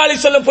நாயகம் ஸல்லல்லாஹு அலைஹி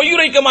வஸல்லம்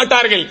பொய்யுரைக்க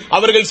மாட்டார்கள்.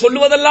 அவர்கள்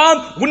சொல்லுவதெல்லாம்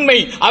உண்மை,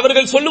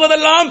 அவர்கள்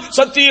சொல்லுவதெல்லாம்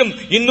சத்தியம்.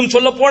 இன்னும்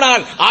சொல்ல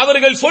போனால்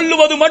அவர்கள்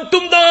சொல்லுவது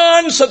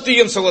மட்டும்தான்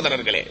சத்தியம்.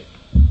 சகோதரர்களே,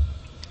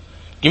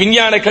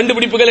 விஞ்ஞான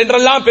கண்டுபிடிப்புகள்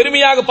என்றெல்லாம்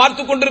பெருமையாக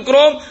பார்த்துக்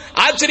கொண்டிருக்கிறோம்,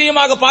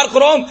 ஆச்சரியமாக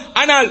பார்க்கிறோம்.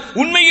 ஆனால்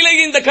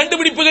உண்மையிலேயே இந்த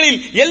கண்டுபிடிப்புகளில்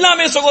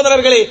எல்லாமே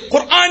சகோதரர்களே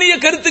குர்ஆனிய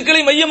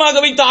கருத்துக்களை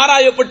மையமாக வைத்து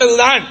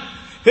ஆராயப்பட்டதுதான்.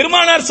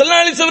 பெருமானார்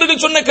ஸல்லல்லாஹு அலைஹி வஸல்லம்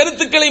அவர்கள் சொன்ன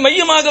கருத்துக்களை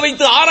மையமாக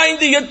வைத்து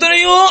ஆராய்ந்து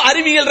எத்தனையோ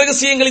அறிவியல்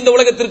ரகசியங்கள் இந்த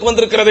உலகத்திற்கு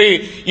வந்திருக்கிறது.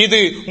 இது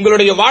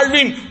உங்களுடைய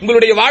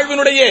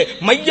வாழ்வினுடைய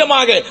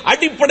மையமாக,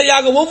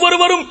 அடிப்படையாக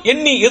ஒவ்வொருவரும்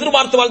எண்ணி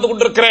எதிர்பார்த்து வாழ்ந்து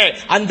கொண்டிருக்கிற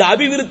அந்த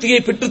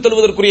அபிவிருத்தியை பெற்றுத்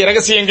தருவதற்குரிய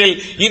ரகசியங்கள்.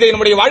 இதை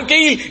நம்முடைய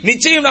வாழ்க்கையில்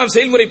நிச்சயம் நாம்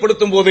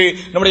செயல்முறைப்படுத்தும் போது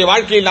நம்முடைய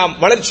வாழ்க்கையில் நாம்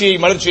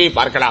மலர்ச்சியை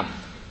பார்க்கலாம்.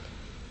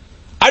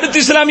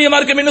 அடுத்து இஸ்லாமிய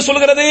மார்க்கம் என்ன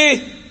சொல்கிறது?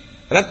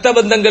 ரத்த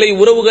பந்தங்களை,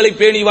 உறவுகளை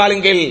பேணி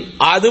வாழுங்கள்,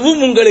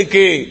 அதுவும்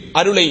உங்களுக்கு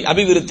அருளை,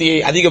 அபிவிருத்தியை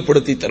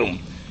அதிகப்படுத்தி தரும்.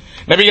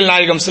 நபிகள்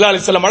நாயகம் ஸல்லல்லாஹு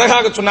அலைஹி வஸல்லம்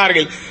அழகாக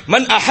சொன்னார்கள்,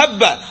 மன்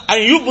அஹப்ப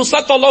அன்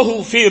யுப்ஸத லஹு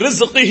ஃபீ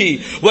ரிஸ்கிஹி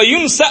வ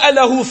யுன்ஸஅ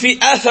லஹு ஃபீ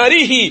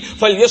அஸரிஹி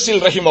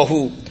ஃபல்யஸில் ரஹிமஹு.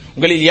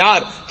 உங்களில்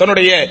யார்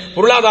தன்னுடைய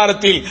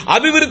பொருளாதாரத்தில்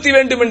அபிவிருத்தி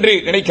வேண்டும் என்று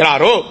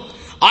நினைக்கிறாரோ,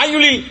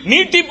 ஆயுளில்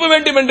நீட்டிப்பு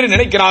வேண்டும் என்று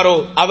நினைக்கிறாரோ,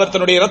 அவர்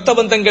தன்னுடைய இரத்த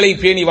பந்தங்களை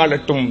பேணி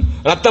வாழட்டும்.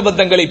 இரத்த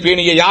பந்தங்களை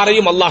பேணிய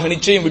யாரையும் அல்லாஹ்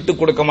நிச்சயம் விட்டுக்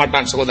கொடுக்க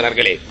மாட்டான்.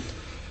 சகோதரர்களே,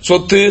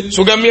 சொத்து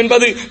சுகம்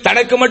என்பது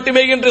தனக்கு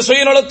மட்டுமே என்று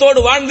சுயநலத்தோடு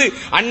வாழ்ந்து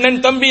அண்ணன்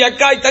தம்பி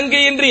அக்காய்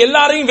தங்கை என்று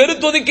எல்லாரையும்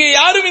வெறுத்தொதுக்கிய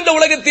யாரும் இந்த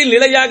உலகத்தில்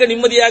நிலையாக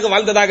நிம்மதியாக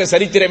வாழ்ந்ததாக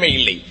சரித்திரமே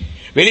இல்லை.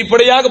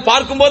 வெளிப்படையாக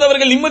பார்க்கும்போது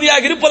அவர்கள்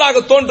நிம்மதியாக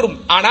இருப்பதாக தோன்றும்.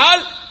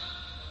 ஆனால்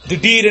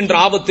திடீரென்ற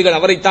ஆபத்துகள்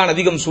அவரைத்தான்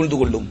அதிகம் சூழ்ந்து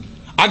கொள்ளும்.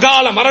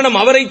 அகால மரணம்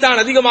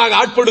அவரைத்தான் அதிகமாக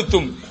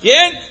ஆட்படுத்தும்.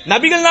 ஏன்?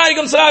 நபிகள்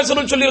நாயகம் ஸல்லல்லாஹு அலைஹி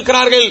வஸல்லம்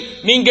சொல்லியிருக்கிறார்கள்,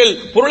 நீங்கள்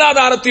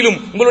பொருளாதாரத்திலும்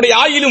உங்களுடைய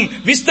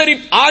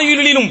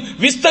ஆயுளிலும்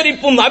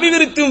விஸ்தரிப்பும்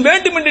அபிவிருத்தியும்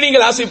வேண்டும் என்று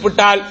நீங்கள்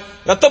ஆசைப்பட்டால்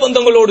இரத்த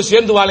பந்தங்களோடு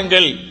சேர்ந்து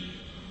வாழுங்கள்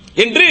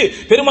என்று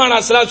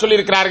பெருமானார் ஸல்லல்லாஹு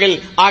சொல்லியிருக்கிறார்கள்.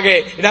 ஆக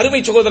என்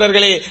அருமை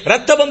சகோதரர்களே,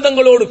 இரத்த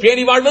பந்தங்களோடு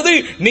பேணி வாழ்வது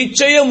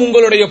நிச்சயம்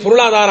உங்களுடைய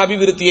பொருளாதார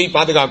அபிவிருத்தியை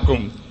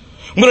பாதுகாக்கும்.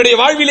 உங்களுடைய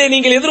வாழ்விலே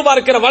நீங்கள்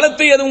எதிர்பார்க்கிற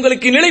வளத்தை அது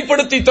உங்களுக்கு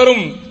நிலைப்படுத்தி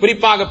தரும்.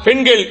 குறிப்பாக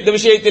பெண்கள் இந்த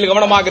விஷயத்தில்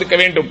கவனமாக இருக்க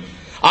வேண்டும்.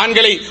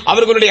 ஆண்களை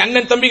அவர்களுடைய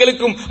அண்ணன்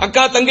தம்பிகளுக்கும்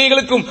அக்கா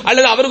தங்கைகளுக்கும்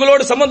அல்லது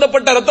அவர்களோடு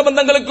சம்பந்தப்பட்ட இரத்த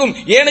பந்தங்களுக்கும்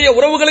ஏனைய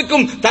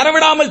உறவுகளுக்கும்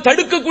தரவிடாமல்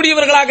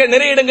தடுக்கக்கூடியவர்களாக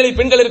நிறைய இடங்களில்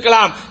பெண்கள்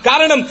இருக்கலாம்.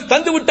 காரணம்,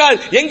 தந்துவிட்டால்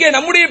எங்கே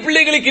நம்முடைய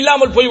பிள்ளைகளுக்கு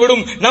இல்லாமல்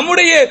போய்விடும்,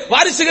 நம்முடைய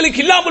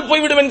வாரிசுகளுக்கு இல்லாமல்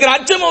போய்விடும் என்கிற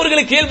அச்சம்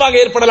அவர்களுக்கு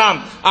இயல்பாக ஏற்படலாம்.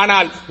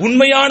 ஆனால்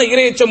உண்மையான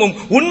இறையச்சமும்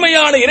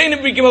உண்மையான இறை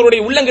நம்பிக்கையும்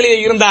அவருடைய உள்ளங்களிலே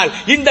இருந்தால்,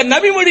 இந்த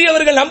நபிமொழி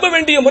அவர்கள் நம்ப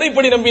வேண்டிய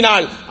முறைப்படி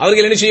நம்பினால்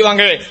அவர்கள் என்ன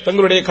செய்வாங்க?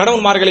 தங்களுடைய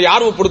கணவன்மார்களை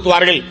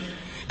ஆர்வப்படுத்துவார்கள்,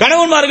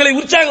 கணவன்மார்களை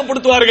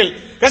உற்சாகப்படுத்துவார்கள்.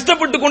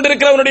 கஷ்டப்பட்டுக்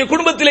கொண்டிருக்கிறவனுடைய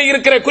குடும்பத்திலே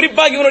இருக்கிற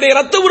குறிப்பாக இவனுடைய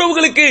ரத்த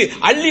உறவுகளுக்கு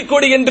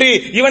அள்ளிக்கொடி என்று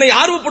இவனை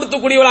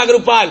ஆர்வப்படுத்தக்கூடியவராக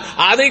இருப்பால்,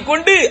 அதை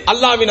கொண்டு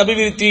அல்லாஹ்வின்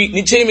அபிவிருத்தி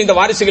நிச்சயம் இந்த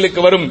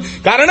வாரிசுகளுக்கு வரும்.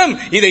 காரணம்,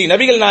 இதை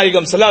நபிகள்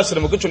நாயகம் ஸல்லல்லாஹு அலைஹி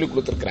வஸல்லம் சொல்லிக்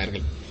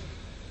கொடுத்திருக்கிறார்கள்.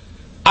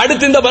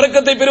 அடுத்து இந்த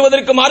பரக்கத்தை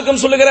பெறுவதற்கு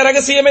மார்க்கம் சொல்லுகிற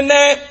ரகசியம் என்ன?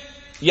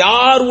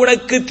 யார்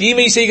உனக்கு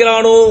தீமை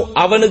செய்கிறானோ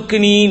அவனுக்கு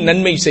நீ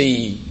நன்மை செய்.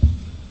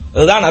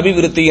 அதுதான்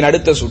அபிவிருத்தியின்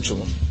அடுத்த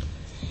சூட்சுமம்.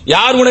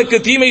 யார் உனக்கு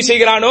தீமை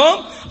செய்கிறானோ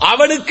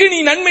அவனுக்கு நீ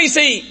நன்மை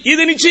செய்,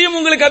 இது நிச்சயம்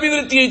உங்களுக்கு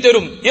அபிவிருத்தியை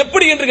தரும்.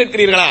 எப்படி என்று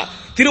கேட்கிறீர்களா?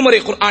 திருமறை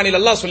குர்ஆனில்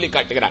அல்லாஹ் சொல்லி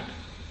காட்டுகிறான்,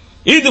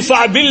 இத்ஃபா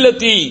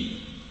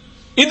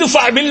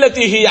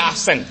பில்லதி ஹிய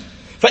அஹ்சன்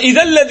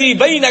ஃபஇதா அல்லதி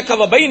பைனக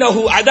வ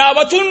பைனஹு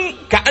அதாவத்துன்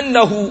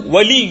கஅன்னஹு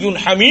வலியுன்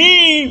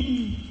ஹமீம்.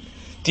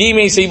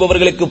 தீமை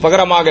செய்பவர்களுக்கு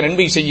பகரமாக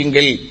நன்மை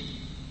செய்யுங்கள்,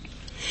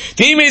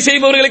 தீமை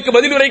செய்பவர்களுக்கு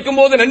பதில் உரைக்கும்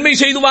போது நன்மை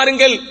செய்து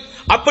வாருங்கள்.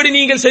 அப்படி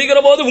நீங்கள் செய்கிற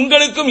போது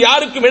உங்களுக்கும்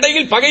யாருக்கும்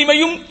இடையில்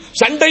பகைமையும்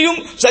சண்டையும்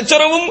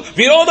சச்சரவும்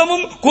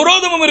விரோதமும்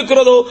குரோதமும்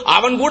இருக்கிறதோ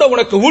அவன் கூட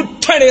உனக்கு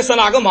உற்ற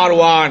நேசனாக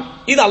மாறுவான்.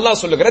 இது அல்லாஹ்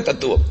சொல்லுகிற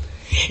தத்துவம்.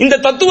 இந்த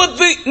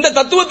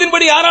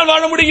தத்துவத்தின்படி யாரால்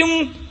வாழ முடியும்?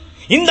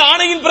 இந்த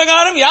ஆணையின்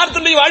பிரகாரம் யார்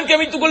தன்னுடைய வாழ்க்கை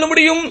அமைத்துக் கொள்ள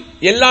முடியும்?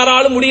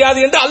 எல்லாராலும் முடியாது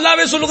என்று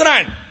அல்லாஹ்வே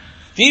சொல்லுகிறான்.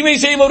 தீமை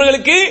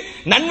செய்பவர்களுக்கு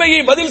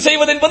நன்மையை பதில்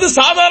செய்வது என்பது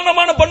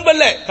சாதாரணமான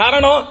பண்பல்ல.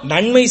 காரணம்,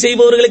 நன்மை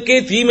செய்பவர்களுக்கே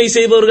தீமை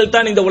செய்பவர்கள்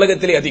தான் இந்த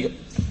உலகத்திலே அதிகம்.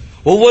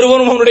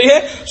 ஒவ்வொருவரும் அவனுடைய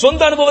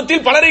சொந்த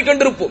அனுபவத்தில் பலரை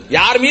கண்டிருப்போம்.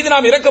 யார் மீது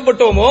நாம்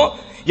இரக்கப்பட்டோமோ,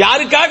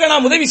 யாருக்காக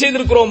நாம் உதவி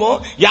செய்திருக்கிறோமோ,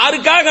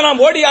 யாருக்காக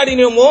நாம் ஓடி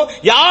ஆடினோமோ,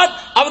 யார்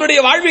அவருடைய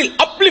வாழ்வில்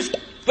அப்லிஃப்ட்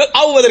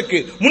ஆகுவதற்கு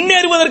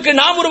முன்னேறுவதற்கு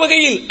நாம் ஒரு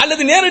வகையில்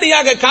அல்லது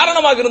நேரடியாக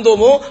காரணமாக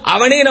இருந்தோமோ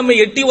அவனே நம்மை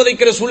எட்டி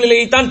உதைக்கிற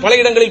சூழ்நிலையை தான் பல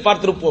இடங்களில்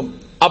பார்த்திருப்போம்.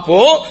 அப்போ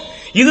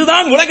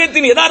இதுதான்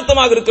உலகத்தின்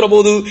யதார்த்தமாக இருக்கிற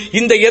போது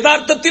இந்த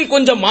யதார்த்தத்தில்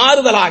கொஞ்சம்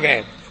மாறுதலாக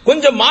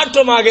கொஞ்சம்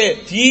மாற்றமாக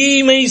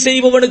தீமை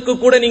செய்பவனுக்கு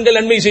கூட நீங்கள்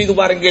நன்மை செய்து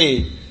பாருங்கள்.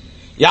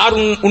 யார்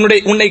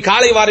உன்னை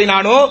காலை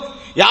வாரினானோ,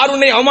 யார்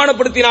உன்னை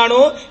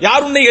அவமானப்படுத்தினானோ,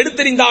 யார் உன்னை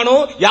எடுத்தெறிந்தானோ,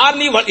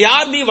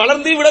 யார் நீ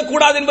வளர்ந்து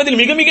விடக்கூடாது என்பதில்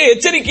மிக மிக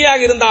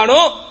எச்சரிக்கையாக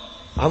இருந்தானோ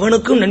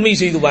அவனுக்கும் நன்மை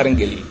செய்து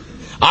பாருங்கள்,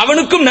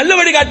 அவனுக்கும் நல்ல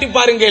வழி காட்டி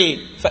பாருங்கள்.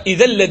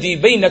 இதல்லதி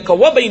பைனக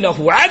வ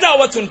பைனஹு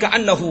அதாவத்துன்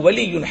கஅன்னஹு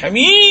வலியுன்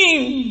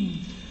ஹமீம்.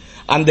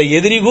 அந்த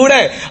எதிரி கூட,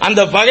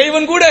 அந்த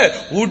பகைவன் கூட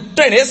உற்ற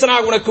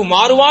நேசனாக உனக்கு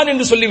மாறுவான்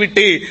என்று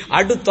சொல்லிவிட்டு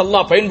அடுத்து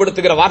அல்லாஹ்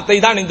பயன்படுத்துகிற வார்த்தை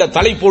தான் இந்த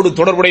தலைப்போடு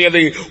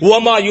தொடர்புடையது.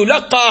 வமா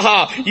யுலக்காஹா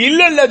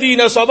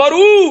இல்லல்லதீன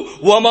ஸபரு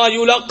வமா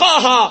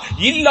யுலக்காஹா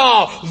இல்லா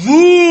ஸூ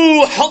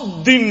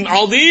ஹத்தின்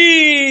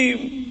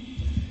அதீம்.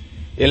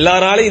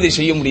 எல்லாராலும் இதை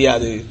செய்ய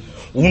முடியாது.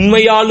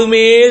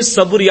 உண்மையாலுமே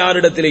சபர்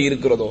யாரிடத்திலே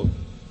இருக்கிறதோ,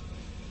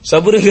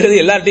 சபருங்கிறது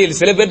எல்லார்ட்டையும்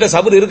சில பேர்ட்ட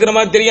சபர் இருக்கிற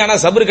மாதிரி தெரியும், ஆனா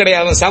சபர்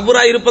கிடையாது.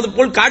 சபரா இருப்பது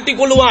போல் காட்டிக்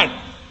கொள்ளுவான்.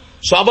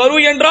 சபரு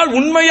என்றால்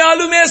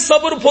உண்மையாலுமே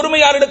சபர் பொறுமை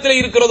யாரிடத்தில்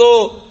இருக்கிறதோ,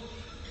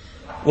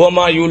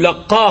 வமா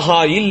யுலக்காஹா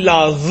இல்லா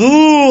ஸூ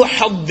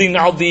ஹத்தின்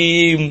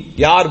அதீம்.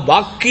 யார்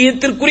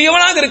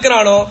பாக்கியத்திற்குரியவனாக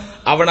இருக்கிறானோ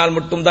அவனால்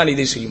மட்டும் தான்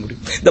இதை செய்ய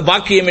முடியும். இந்த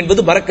பாக்கியம்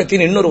என்பது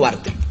பரக்கத்தின் இன்னொரு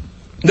வார்த்தை.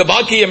 இந்த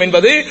பாக்கியம்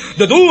என்பது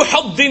ஸூ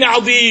ஹத்தின்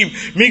அதீம்,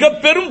 மிக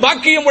பெரும்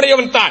பாக்கியம்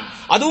உடையவன் தான்.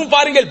 அதுவும்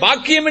பாருங்கள்,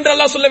 பாக்கியம் என்று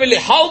அல்லாஹ் சொல்லவில்லை,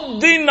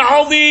 ஹத்தின்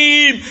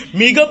அதீம்,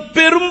 மிக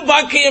பெரும்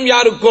பாக்கியம்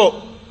யாருக்கோ.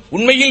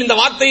 உண்மையில் இந்த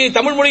வார்த்தையை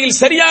தமிழ் மொழியில்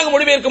சரியாக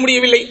மொழிபெயர்க்க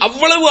முடியவில்லை.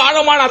 அவ்வளவு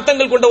ஆழமான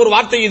அர்த்தங்கள் கொண்ட ஒரு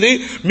வார்த்தை இது.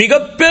 மிக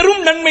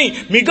பெரும் நன்மை,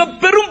 மிக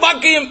பெரும்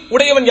பாக்கியம்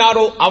உடையவன்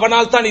யாரோ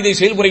அவனால் தான் இதை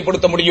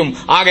செயல்முறைப்படுத்த முடியும்.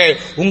 ஆக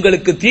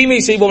உங்களுக்கு தீமை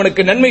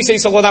செய்பவனுக்கு நன்மை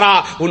செய் சகோதரா,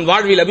 உன்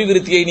வாழ்வில்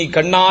அபிவிருத்தியை நீ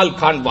கண்ணால்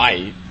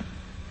காண்பாய்.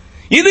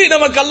 இது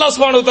நமக்கு அல்லாஹ்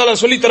சுப்ஹானஹு வ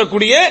தஆலா சொல்லித்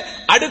தரக்கூடிய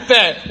அடுத்த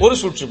ஒரு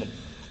சூட்சுமம்.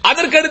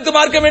 அதற்கு அடுத்து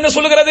மார்க்கம் என்ன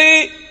சொல்லுகிறது?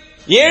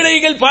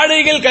 ஏழைகள்,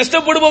 பாழைகள்,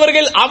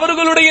 கஷ்டப்படுபவர்கள்,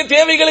 அவர்களுடைய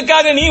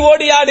தேவைகளுக்காக நீ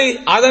ஓடியாடு.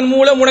 அதன்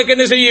மூலம் உனக்கு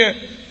என்ன செய்யும்?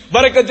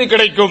 பரக்கத்து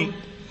கிடைக்கும்.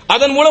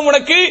 அதன் மூலம்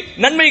உனக்கு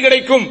நன்மை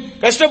கிடைக்கும்.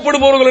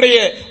 கஷ்டப்படுபவர்களுடைய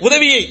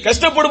உதவியை,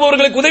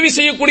 கஷ்டப்படுபவர்களுக்கு உதவி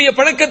செய்யக்கூடிய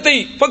பழக்கத்தை,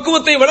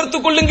 பக்குவத்தை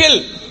வளர்த்துக் கொள்ளுங்கள்.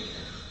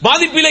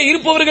 பாதிப்பிலே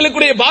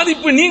இருப்பவர்களுடைய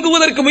பாதிப்பு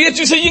நீங்குவதற்கு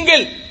முயற்சி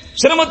செய்யுங்கள்.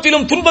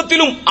 சிரமத்திலும்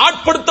துன்பத்திலும்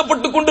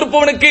ஆட்படுத்தப்பட்டுக்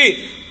கொண்டிருப்பவனுக்கு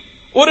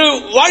ஒரு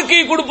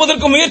வாழ்க்கையை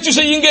கொடுப்பதற்கு முயற்சி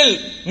செய்யுங்கள்.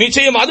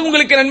 நிச்சயம் அது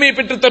உங்களுக்கு நன்மையை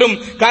பெற்றுத் தரும்.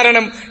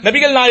 காரணம்,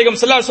 நபிகள் நாயகம்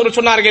ஸல்லல்லாஹு அலைஹி வஸல்லம்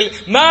சொன்னார்கள்,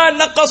 மா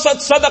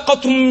நகஸத்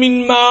ஸதகத்தும்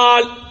மின்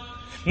மால்,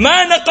 மா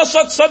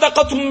நகஸத்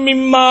ஸதகத்தும்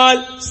மின்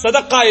மால்.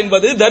 சதகா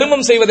என்பது,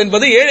 தர்மம் செய்வது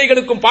என்பது,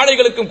 ஏழைகளுக்கும்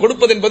பாழைகளுக்கும்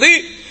கொடுப்பது என்பது,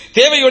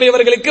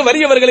 தேவையுடையவர்களுக்கு,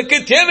 வறியவர்களுக்கு,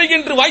 தேவை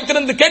என்று வாய்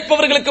திறந்து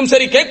கேட்பவர்களுக்கும்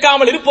சரி,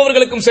 கேட்காமல்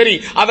இருப்பவர்களுக்கும் சரி,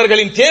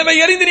 அவர்களின் தேவை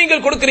அறிந்து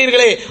நீங்கள்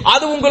கொடுக்கிறீர்களே,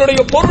 அது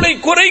உங்களுடைய பொருளை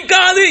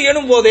குறைக்காது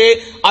எனும் போதே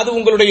அது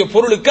உங்களுடைய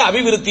பொருளுக்கு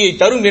அபிவிருத்தியை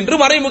தரும் என்று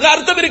மறைமுக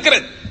அர்த்தம்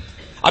இருக்கிறது.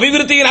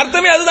 அபிவிருத்தியின்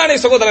அர்த்தமே அதுதானே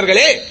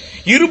சகோதரர்களே.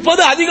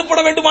 இருப்பது அதிகப்பட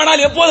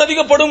வேண்டுமானால் எப்போது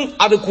அதிகப்படும்?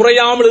 அது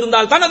குறையாமல்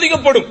இருந்தால் தான்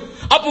அதிகப்படும்.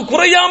 அப்போ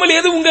குறையாமல்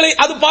எது உங்களை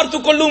அது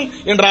பார்த்துக் கொள்ளும்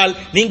என்றால்,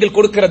 நீங்கள்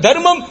கொடுக்கிற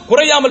தர்மம்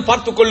குறையாமல்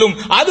பார்த்துக் கொள்ளும்.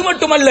 அது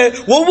மட்டுமல்ல,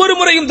 ஒவ்வொரு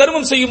முறையும்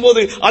தர்மம் செய்யும்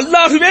போது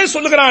அல்லாஹ்வே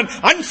சொல்லுகிறான்,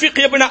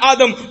 அன்ஃபிக் இப்ன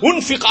ஆதம்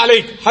உன்ஃபிக்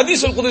அலைக்.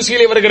 ஹதீஸுல்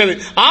குத்ஸியிலே வருகிறது,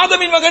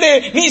 ஆதமின் மகனே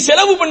நீ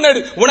செலவு பண்ணு,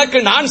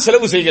 உனக்கு நான்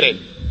செலவு செய்கிறேன்.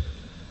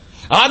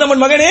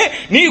 ஆதமன் மகனே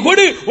நீ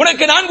கொடு,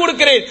 உனக்கு நான்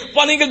கொடுக்கிறேன்.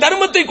 நீங்கள்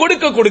தர்மத்தை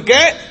கொடுக்க கொடுக்க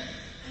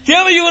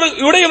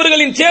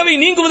தேவையுடையவர்களின் தேவை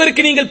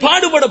நீங்குவதற்கு நீங்கள்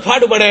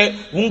பாடுபட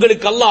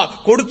உங்களுக்கு அல்லாஹ்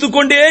கொடுத்து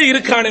கொண்டே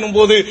இருக்கிறான் எனும்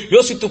போது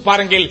யோசித்து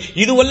பாருங்கள்.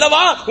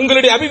 இதுவல்லவா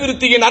உங்களுடைய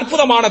அபிவிருத்தியின்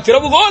அற்புதமான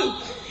திறவுகோல்?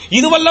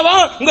 இதுவல்லவா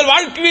உங்கள்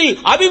வாழ்க்கையில்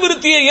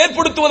அபிவிருத்தியை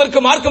ஏற்படுத்துவதற்கு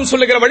மார்க்கம்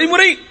சொல்லுகிற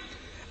வழிமுறை?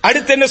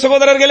 அடுத்து என்ன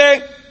சகோதரர்களே?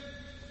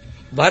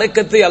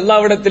 பரக்கத்தை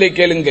அல்லாஹ்விடத்திலே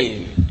கேளுங்கள்.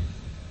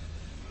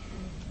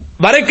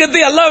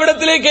 பரக்கத்தை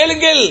அல்லாஹ்விடத்திலே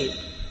கேளுங்கள்.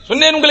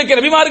 சொன்னேன், உங்களுக்கு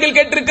நபிமார்கள்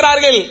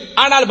கேட்டிருக்கிறார்கள்.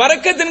 ஆனால்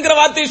பரக்கத் என்கிற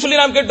வார்த்தையை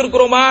சொல்லி நாம்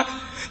கேட்டிருக்கிறோமா?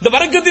 இந்த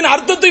பரக்கத்தின்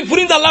அர்த்தத்தை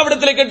புரிந்து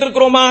அல்லாஹ்விடத்திலே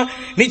கேட்டிருக்கிறோமா?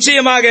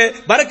 நிச்சயமாக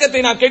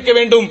பரக்கத்தை நாம் கேட்க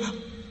வேண்டும்.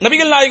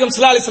 நபிகள் நாயகம்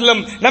ஸல்லல்லாஹு அலைஹி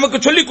வஸல்லம் நமக்கு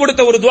சொல்லிக்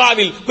கொடுத்த ஒரு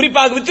துஆவில்,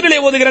 குறிப்பாக வித்ரிலே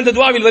ஓதுகிற அந்த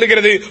துஆவில்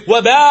வருகிறது,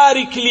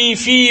 வபாரிக் லீ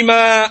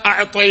ஃபீமா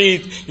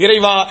அஅதைத்.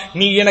 இறைவா,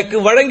 நீ எனக்கு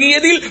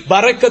வழங்கியதில்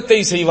பரக்கத்தை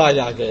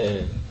செய்வாயாக.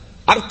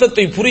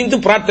 அர்த்தத்தை புரிந்து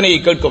பிரார்த்தனையை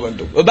கேட்க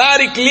வேண்டும்.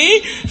 வபாரிக் லீ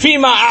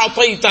ஃபீமா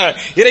அஅதைத.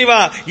 இறைவா,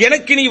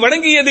 எனக்கு நீ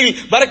வழங்கியதில்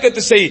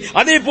பரக்கத்து செய்.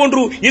 அதே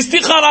போன்று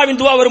இஸ்திகாராவின்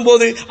துஆ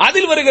வரும்போது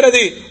அதில்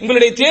வருகிறது,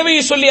 உங்களுடைய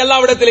தேவையை சொல்லி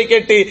அல்லாஹ்விடத்திலே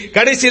கேட்டு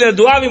கடைசியில்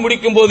துஆவை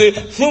முடிக்கும் போது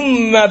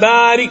சும்ம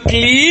பாரிக்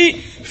லீ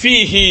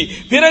ஃபீஹி,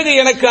 பிறகு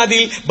எனக்கு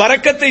அதில்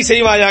பரக்கத்தை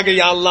செய்வாயாக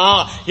யா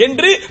அல்லாஹ்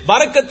என்று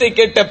பரக்கத்தை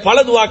கேட்ட பல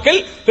துஆக்கள்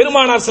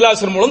பெருமானார் ஸல்லல்லாஹு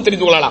அலைஹி வஸல்லம் மூலம்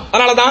தெரிந்து கொள்ளலாம்.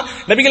 அதனாலதான்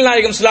நபிகள்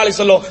நாயகம் ஸல்லல்லாஹு அலைஹி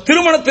வஸல்லம்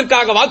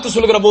திருமணத்திற்காக வாழ்த்து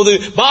சொல்கிற போது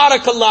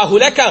பாரக்கல்லாஹு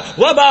லக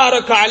வ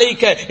பாரக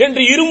அலைக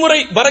என்று இருமுறை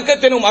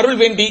பரக்கத் எனும் அருள்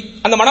வேண்டி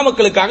அந்த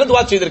மணமக்களுக்காக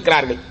துஆ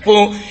செய்திருக்கிறார்கள். இப்போ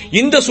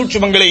இந்த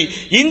சூட்சுமங்களை,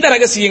 இந்த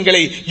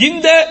ரகசியங்களை,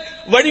 இந்த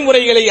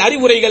வழிமுறைகளை,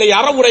 அறிவுரைகளை,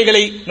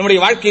 அறவுரைகளை நம்முடைய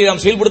வாழ்க்கையை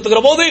நாம் செயல்படுத்துகிற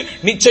போது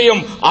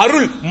நிச்சயம்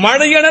அருள்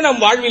மழையென நம்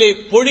வாழ்விலே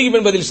பொழியும்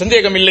என்பதில்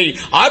சந்தேகம் இல்லை.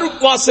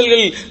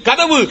 அருட்வாசல்கள்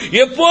கதவு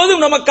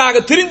எப்போதும்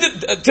நமக்காக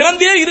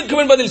திறந்தே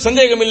இருக்கும் என்பதில்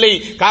சந்தேகம் இல்லை.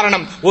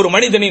 காரணம், ஒரு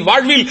மனிதனின்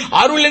வாழ்வில்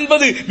அருள்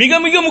என்பது மிக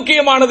மிக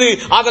முக்கியமானது.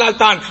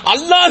 அதனால் தான்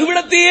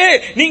அல்லாஹ்விடத்தையே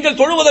நீங்கள்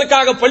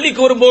தொழுவதற்காக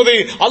பள்ளிக்கு வரும்போது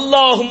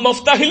அல்லாஹும்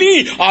மஃப்தஹ்லி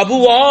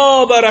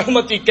அபுவாப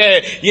ரஹ்மத்திக்க,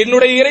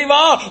 என்னுடைய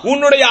இறைவா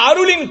உன்னுடைய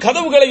அருளின்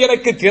கதவுகளை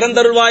எனக்கு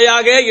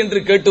திறந்தருள்வாயாக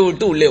என்று கேட்டுவிட்டு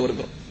உள்ளே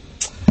வருகிறோம்.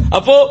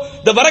 அப்போ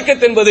இந்த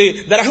பரக்கத் என்பது,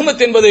 இந்த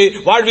ரஹ்மத் என்பது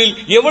வாழ்வில்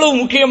எவ்வளவு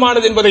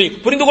முக்கியமானது என்பதை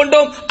புரிந்து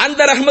கொண்டோம்.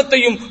 அந்த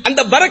ரஹ்மத்தையும்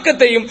அந்த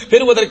பரக்கத்தையும்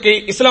பெறுவதற்கு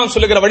இஸ்லாம்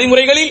சொல்லுகிற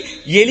வழிமுறைகளில்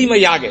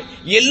எளிமையாக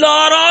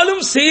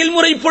எல்லாராலும்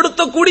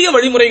செயல்முறைப்படுத்தக்கூடிய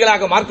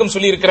வழிமுறைகளாக மார்க்கம்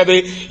சொல்லி இருக்கிறது.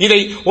 இதை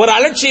ஒரு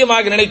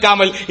அலட்சியமாக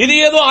நினைக்காமல், இது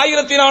ஏதோ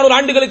 1400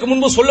 ஆண்டுகளுக்கு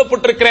முன்பு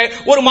சொல்லப்பட்டிருக்கிற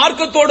ஒரு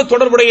மார்க்கத்தோடு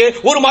தொடர்புடைய,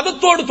 ஒரு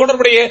மதத்தோடு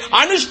தொடர்புடைய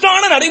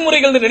அனுஷ்டான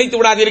நடைமுறைகள் என்று நினைத்து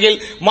விடாதீர்கள்.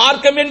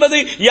 மார்க்கம் என்பது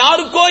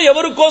யாருக்கோ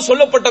எவருக்கோ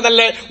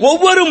சொல்லப்பட்டதல்ல,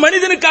 ஒவ்வொரு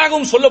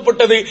மனிதனுக்காகவும்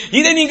சொல்லப்பட்டது.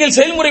 இதை நீங்கள்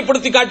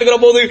செயல்முறைப்படுத்தி காட்டுகிற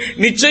போது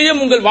நிச்சயம்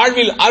உங்கள்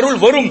வாழ்வில் அருள்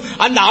வரும்,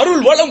 அந்த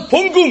அருள் வளம்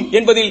பொங்கும்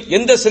என்பதில்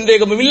எந்த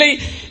சந்தேகமும் இல்லை.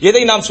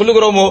 எதை நாம்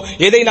சொல்லுகிறோமோ,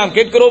 எதை நாம்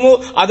கேட்கிறோமோ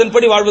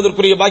அதன்படி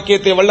வாழ்வதற்குரிய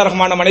பாக்கியத்தை வல்ல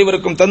ரஹ்மான்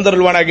அனைவருக்கும்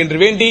தந்தருள்வானாக என்று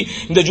வேண்டி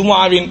இந்த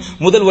ஜும்ஆவின்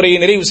முதல் உரையை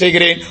நிறைவு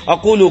செய்கிறேன்.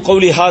 அகூலு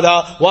கௌலி ஹாதா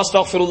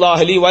வஸ்தக்ஃபிருல்லாஹ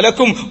லீ வ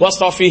லக்கும்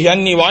வஸ்தக்ஃபிஹி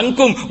அன்னி வ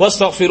அன்கும்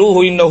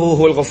வஸ்தக்ஃபிரூஹு இன்னஹு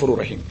ஹுவல்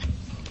கஃபூருர் ரஹீம்.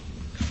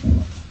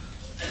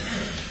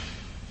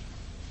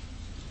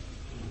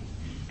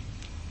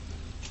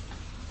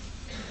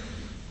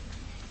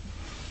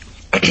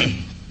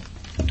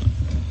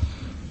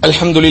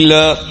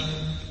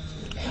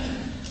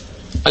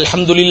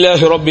 الحمد لله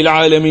رب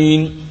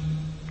العالمين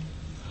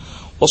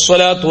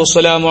والصلاة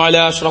والسلام على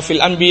أشرف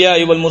الأنبياء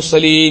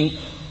والمرسلين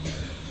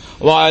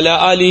وعلى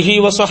آله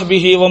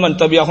وصحبه ومن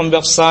تبعهم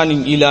بإحسان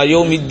إلى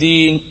يوم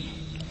الدين.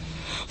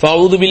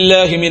 فأعوذ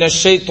بالله من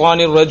الشيطان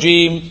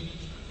الرجيم.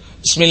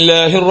 بسم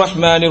الله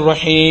الرحمن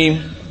الرحيم.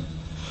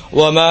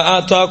 وما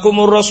آتاكم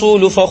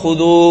الرسول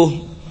فخذوه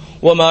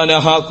وما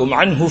نهاكم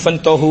عنه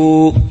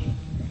فانتهوا.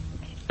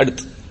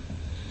 அடுத்து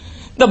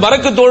இந்த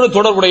பரக்கத்தோடு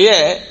தொடர்புடைய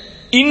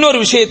இன்னொரு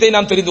விஷயத்தை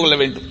நாம் தெரிந்து கொள்ள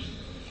வேண்டும்.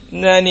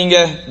 நீங்க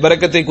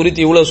பரக்கத்தை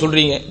குறித்து இவ்வளவு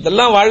சொல்றீங்க,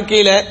 இதெல்லாம்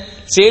வாழ்க்கையில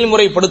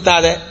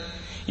செயல்முறைப்படுத்தாத,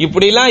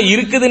 இப்படி எல்லாம்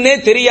இருக்குதுன்னே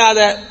தெரியாத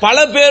பல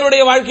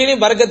பேருடைய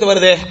வாழ்க்கையிலும் பரக்கத்து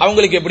வருதே,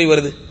 அவங்களுக்கு எப்படி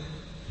வருது?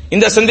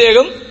 இந்த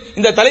சந்தேகம்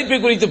இந்த தலைப்பை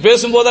குறித்து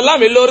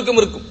பேசும்போதெல்லாம்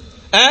எல்லோருக்கும் இருக்கும்.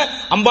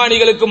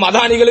 அம்பானிகளுக்கும்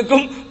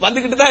அதானிகளுக்கும்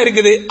வந்துகிட்டு தான்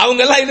இருக்குது.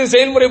 அவங்க எல்லாம் இது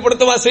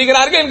செயல்முறைப்படுத்தவா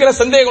செய்கிறார்கள் என்கிற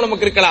சந்தேகம்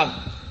நமக்கு இருக்கலாம்.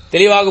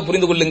 தெளிவாக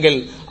புரிந்து கொள்ளுங்கள்,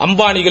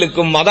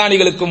 அம்பானிகளுக்கும்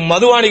அதானிகளுக்கும்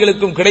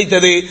மதுவானிகளுக்கும்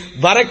கிடைத்தது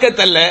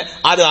பரக்கத் அல்ல,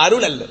 அது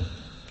அருள் அல்ல,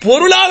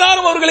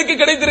 பொருளாதாரம் அவர்களுக்கு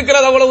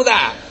கிடைத்திருக்கிறது,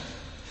 அவ்வளவுதான்.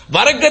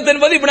 பரக்கத்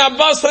என்பது இப்னு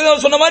அப்பாஸ்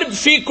சொன்ன மாதிரி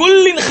ஃபீ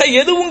குல்லின் ஹைர்,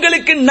 எது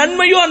உங்களுக்கு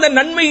நன்மையோ அந்த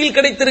நன்மையில்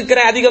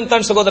கிடைத்திருக்கிற அதிகம்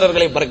தான்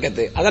சகோதரர்களை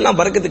பரக்கத்து. அதெல்லாம்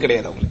பரக்கத்து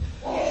கிடையாது, அவங்களுக்கு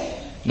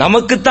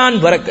நமக்குத்தான்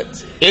பரக்கத்.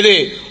 எது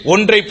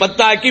ஒன்றை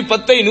 10 ஆக்கி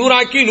 10ஐ 100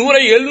 ஆக்கி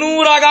 100ஐ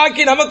 700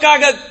 ஆக்கி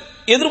நமக்காக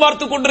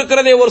எதிர்பார்த்து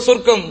கொண்டிருக்கிறதே ஒரு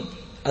சொர்க்கம்,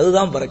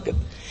 அதுதான் பரக்கத்.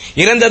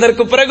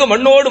 இறந்ததற்கு பிறகு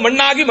மண்ணோடு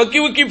மண்ணாகி மக்கி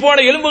உக்கி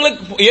போன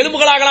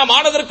எலும்புகளாக நாம்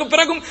ஆனதற்கு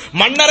பிறகும்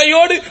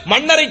மண்ணறையோடு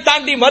மண்ணறை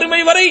தாண்டி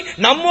மறுமை வரை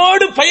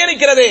நம்மோடு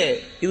பயணிக்கிறதே,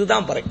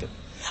 இதுதான் பரக்கத்.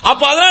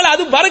 அப்ப அதனால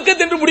அது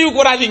பரக்கத் என்று முடிவு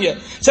கூறாதீங்க.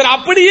 சரி,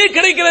 அப்படியே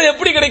கிடைக்கிறது,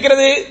 எப்படி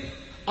கிடைக்கிறது?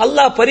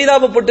 அல்லாஹ்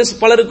பரிதாபப்பட்டு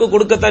பலருக்கு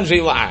கொடுக்கத்தான்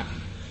செய்வான்.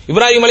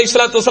 இப்ராஹிம்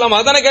அலைஹிஸ்ஸலாத்து வஸலாம்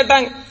அதானே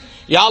கேட்டாங்க,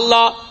 யா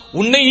அல்லாஹ்,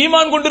 உன்னை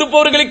ஈமான்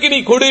கொண்டிருப்பவர்களுக்கு நீ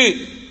கொடு,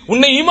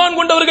 உன்னை ஈமான்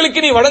கொண்டவர்களுக்கு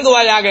நீ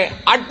வழங்குவாயாக.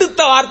 அடுத்த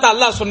வார்த்தை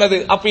அல்லாஹ் சொன்னது,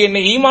 அப்ப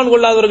என்னை ஈமான்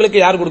கொள்ளாதவர்களுக்கு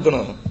யார்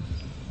கொடுக்கணும்?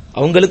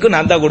 அவங்களுக்கு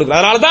நான் தான் கொடுக்கணும்.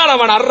 அதனாலதான்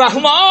அவன் அர்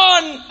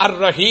ரஹ்மான் அர்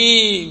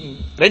ரஹீம்,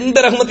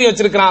 2 ரஹ்மத்தையும்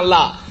வச்சிருக்கிறான்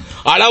அல்லாஹ்.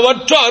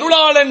 அளவற்ற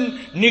அருளாளன்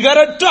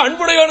நிகரற்ற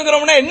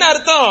அன்புடையவனுங்கிறவன என்ன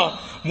அர்த்தம்?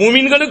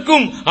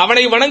 மூமின்களுக்கும்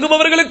அவனை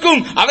வணங்குபவர்களுக்கும்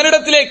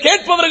அவனிடத்திலே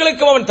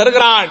கேட்பவர்களுக்கும் அவன்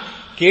தருகிறான்,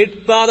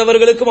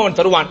 கேட்காதவர்களுக்கும் அவன்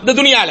தருவான். இந்த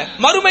துனியால,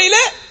 மறுமையில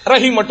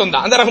ரஹீம்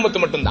மட்டும்தான், அந்த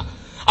ரஹ்மத்து மட்டும்தான்.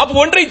 அப்ப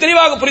ஒன்றை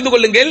தெளிவாக புரிந்து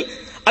கொள்ளுங்கள்,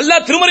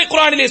 அல்லாஹ் திருமறை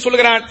குர்ஆனிலே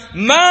சொல்கிறான்,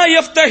 மா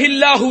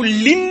யஃப்தஹில்லாஹு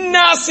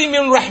லின்னாஸி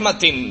மின்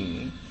ரஹ்மத்தின்,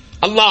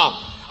 அல்லாஹ்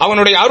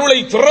அவனுடைய அருளை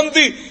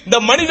திறந்து இந்த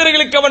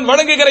மனிதர்களுக்கு அவன்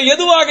வழங்குகிற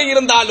எதுவாக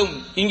இருந்தாலும்,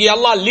 இங்கே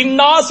அல்லாஹ்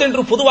லின்னாஸ்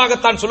என்று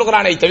பொதுவாகத்தான்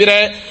சொல்கிறானே தவிர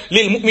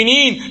லில்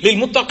முஃமினீன்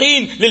லில்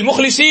முத்தகீன் லில்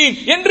முஹ்லிசீன்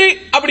என்று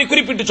அப்படி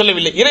குறிப்பிட்டு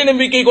சொல்லவில்லை. இறை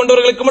நம்பிக்கை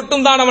கொண்டவர்களுக்கு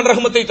மட்டும்தான் அவன்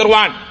ரஹ்மத்தை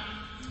தருவான்,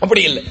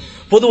 அப்படி இல்லை.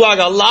 பொதுவாக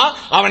அல்லாஹ்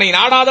அவனை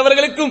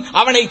நாடாதவர்களுக்கும்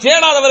அவனை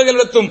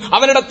தேடாதவர்களுக்கும்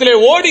அவனிடத்திலே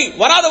ஓடி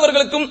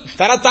வராதவர்களுக்கும்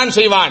தரத்தான்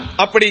செய்வான்.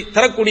 அப்படி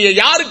தரக்கூடிய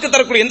யாருக்கு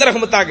தரக்கூடிய எந்த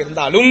ரஹ்மத்தாக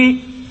இருந்தாலும்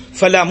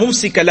ஃபலா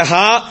மும்சிக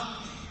லஹா,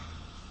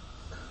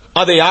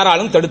 அதை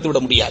யாராலும் தடுத்து விட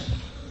முடியாது.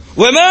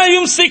 வமா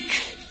யும்சிக்,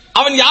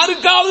 அவன்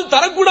யாருக்காவது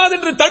தரக்கூடாது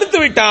என்று தடுத்து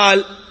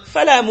விட்டால்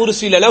ஃபலா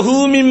முர்சில லஹு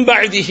மின்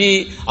பஅதிஹி,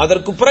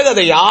 அதற்கு பிறகு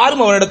அதை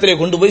யாரும் அவனிடத்திலே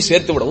கொண்டு போய்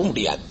சேர்த்து விடவும்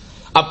முடியாது.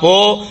 அப்போ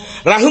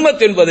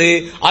ரஹ்மத் என்பது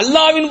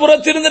அல்லாஹ்வின்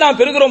புறத்திலிருந்து நாம்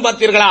பெறுகிறோம்,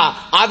 பார்த்தீர்களா?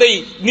 அதை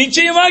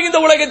நிச்சயமாக இந்த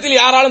உலகத்தில்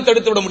யாராலும்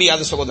தடுத்து விட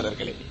முடியாது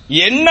சகோதரர்களே.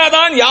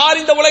 என்னதான்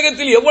யார் இந்த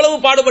உலகத்தில் எவ்வளவு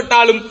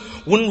பாடுபட்டாலும்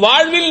உன்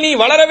வாழ்வில் நீ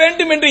வளர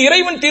வேண்டும் என்று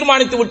இறைவன்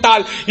தீர்மானித்து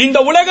விட்டால் இந்த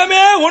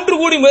உலகமே ஒன்று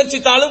கூடி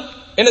முயற்சித்தாலும்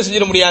என்ன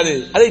செஞ்சிட முடியாது,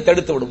 அதை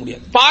தடுத்து விட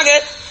முடியாது. பாக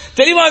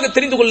தெளிவாக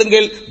தெரிந்து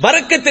கொள்ளுங்கள்,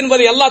 பரக்கத்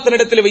என்பதை அல்லாஹ்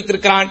தன்னிடத்தில்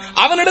வைத்திருக்கிறான்.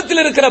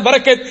 அவனிடத்தில் இருக்கிற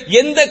பரக்கத்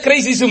எந்த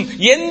கிரைசிஸும்,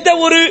 எந்த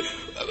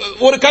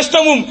ஒரு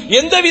கஷ்டமும்,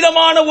 எந்த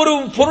விதமான ஒரு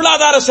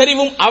பொருளாதார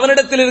சரிவும்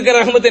அவனிடத்தில் இருக்கிற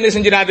ரஹ்மத்தை என்ன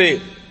செஞ்சிடாது,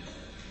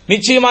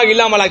 நிச்சயமாக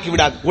இல்லாமலாக்கி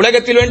விடாது.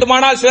 உலகத்தில்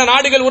வேண்டுமானால் சில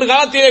நாடுகள் ஒரு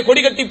காலத்திலே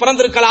கொடி கட்டி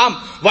பறந்திருக்கலாம்,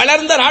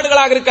 வளர்ந்த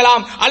நாடுகளாக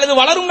இருக்கலாம், அல்லது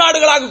வளரும்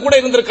நாடுகளாக கூட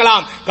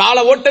இருந்திருக்கலாம்.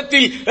 கால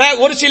ஓட்டத்தில்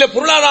ஒரு சில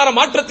பொருளாதார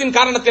மாற்றத்தின்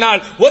காரணத்தினால்,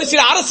 ஒரு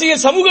சில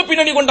அரசியல் சமூக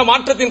பின்னணி கொண்ட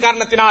மாற்றத்தின்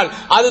காரணத்தினால்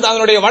அது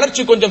அதனுடைய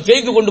வளர்ச்சி கொஞ்சம்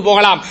தேய்ந்து கொண்டு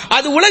போகலாம்.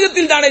 அது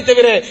உலகத்தில் தானே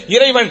தவிர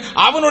இறைவன்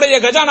அவனுடைய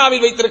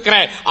கஜானாவில் வைத்திருக்கிற,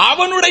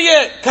 அவனுடைய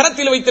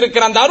கரத்தில்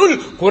வைத்திருக்கிற அந்த அருள்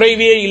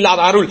குறைவே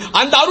இல்லாத அருள்.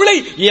 அந்த அருளை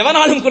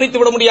எவனாலும் குறைத்து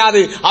விட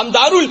முடியாது. அந்த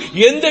அருள்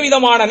எந்த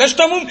விதமான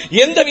நஷ்டமும்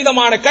எந்த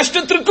விதமான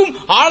கஷ்டத்திற்கும்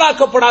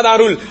ஆளாக்கப்படாத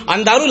அருள்.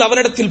 அந்த அருள்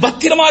அவனிடத்தில்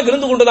பத்திரமாக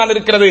இருந்து கொண்டுதான்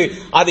இருக்கிறது.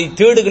 அதை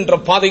தேடுகின்ற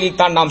பாதையில்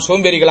தான் நாம்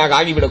சோம்பேறிகளாக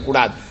ஆகிவிடக்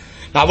கூடாது.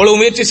 அவ்வளவு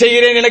முயற்சி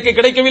செய்கிறேன், எனக்கு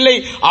கிடைக்கவில்லை,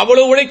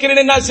 அவ்வளவு உழைக்கிறேன்,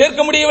 என்னால்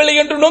சேர்க்க முடியவில்லை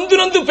என்று நொந்து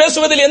நொந்து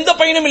பேசுவதில் எந்த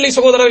பயனும் இல்லை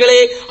சகோதரர்களே.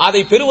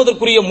 அதை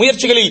பெறுவதற்குரிய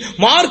முயற்சிகளில்,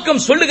 மார்க்கம்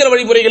சொல்லுகிற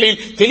வழிமுறைகளில்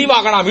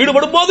தெளிவாக நாம்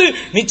ஈடுபடும் போது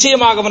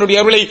நிச்சயமாக அவனுடைய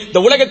அருளை இந்த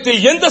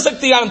உலகத்தில் எந்த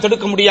சக்தியாலும்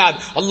தடுக்க முடியாது.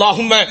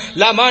 அல்லாஹும்ம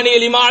லா மானிய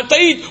லிமா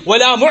அதைத்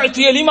வலா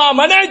முஅதிய லிமா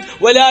மனஅத்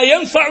வலா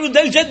யன்ஃபஉ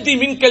தல் ஜத்தி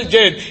மின்கல்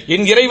ஜத்.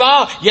 என் இறைவா,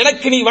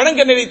 எனக்கு நீ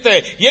வழங்க நினைத்த,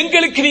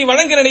 எங்களுக்கு நீ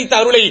வழங்க நினைத்த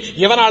அருளை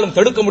எவனாலும்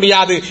தடுக்க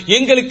முடியாது.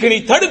 எங்களுக்கு நீ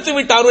தடுத்து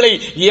விட்ட அருளை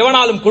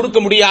எவனாலும் கொடுக்க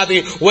முடியாது.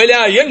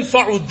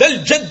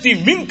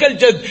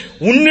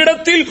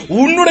 உன்னிடத்தில்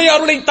உன்னுடைய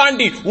அருளை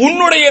தாண்டி,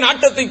 உன்னுடைய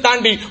நாட்டத்தை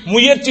தாண்டி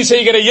முயற்சி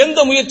செய்கிற எந்த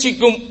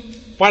முயற்சிக்கும்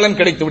பலன்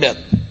கிடைத்து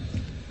விடாது.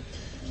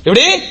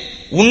 எப்படி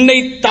உன்னை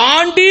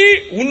தாண்டி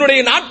உன்னுடைய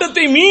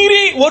நாட்டத்தை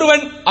மீறி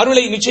ஒருவன்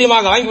அருளை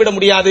நிச்சயமாக வாங்கிவிட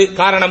முடியாது.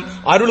 காரணம்,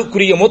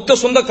 அருளுக்குரிய மொத்த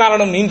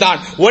சொந்தக்காரனும் நீதான்.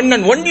 ஒன்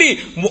அண்ட் ஒன்லி,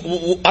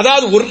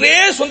 அதாவது ஒரே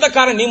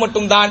சொந்தக்காரன் நீ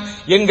மட்டும்தான்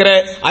என்கிற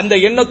அந்த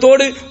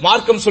எண்ணத்தோடு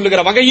மார்க்கம்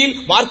சொல்லுகிற வகையில்,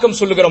 மார்க்கம்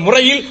சொல்லுகிற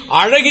முறையில்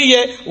அழகிய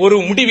ஒரு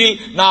முடிவில்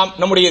நாம்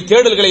நம்முடைய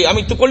தேடல்களை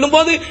அமைத்துக் கொள்ளும்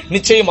போது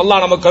நிச்சயம்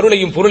அல்லாஹ் நமக்கு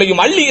அருளையும்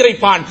பொருளையும் அள்ளி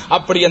இறைப்பான்.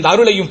 அப்படி அந்த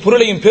அருளையும்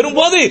பொருளையும்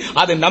பெறும்போது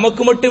அது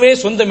நமக்கு மட்டுமே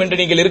சொந்தம்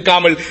என்று நீங்கள்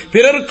இருக்காமல்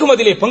பிறருக்கும்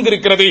அதிலே பங்கு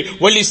இருக்கிறது.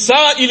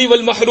 வலிசாஇலி வல்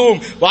அலல் மஹ்ரூம்,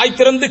 வாய்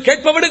திறந்து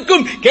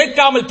கேட்பவனுக்கும்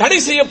கேட்காமல் தடை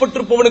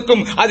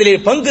செய்யப்பட்டிருப்பவனுக்கும் அதிலே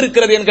பங்கு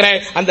இருக்கிறது என்கிற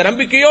அந்த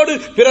நம்பிக்கையோடு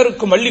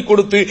பிறருக்கும் அள்ளி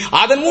கொடுத்து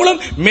அதன் மூலம்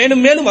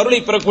மேலும் மேலும் அருளை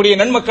பெறக்கூடிய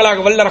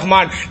நன்மக்களாக வல்ல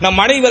ரஹ்மான்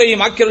நம்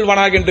அனைவரையும்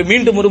ஆக்கியருள்வானாக என்று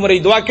மீண்டும் ஒருமுறை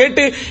துஆ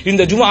கேட்டு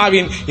இந்த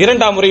ஜும்ஆவின்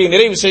இரண்டாம் முறையை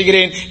நிறைவு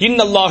செய்கிறேன்.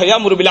 இன்னல்லாஹ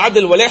யஅமுரு பில்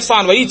அத்ல் வல்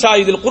இஹ்சான் வ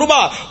ஈதாஇ தில்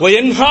குர்பா வ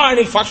யன்ஹா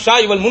அனில்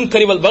ஃபஹ்ஷாஇ வல்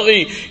முன்கரி வல் பகி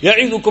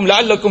யஇதுக்கும்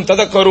லஅல்லக்கும்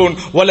ததக்கரூன்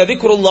வ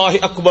லذிக்ருல்லாஹி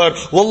அக்பர்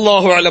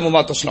வல்லாஹு அலமு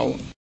மா தஸ்னஊன்.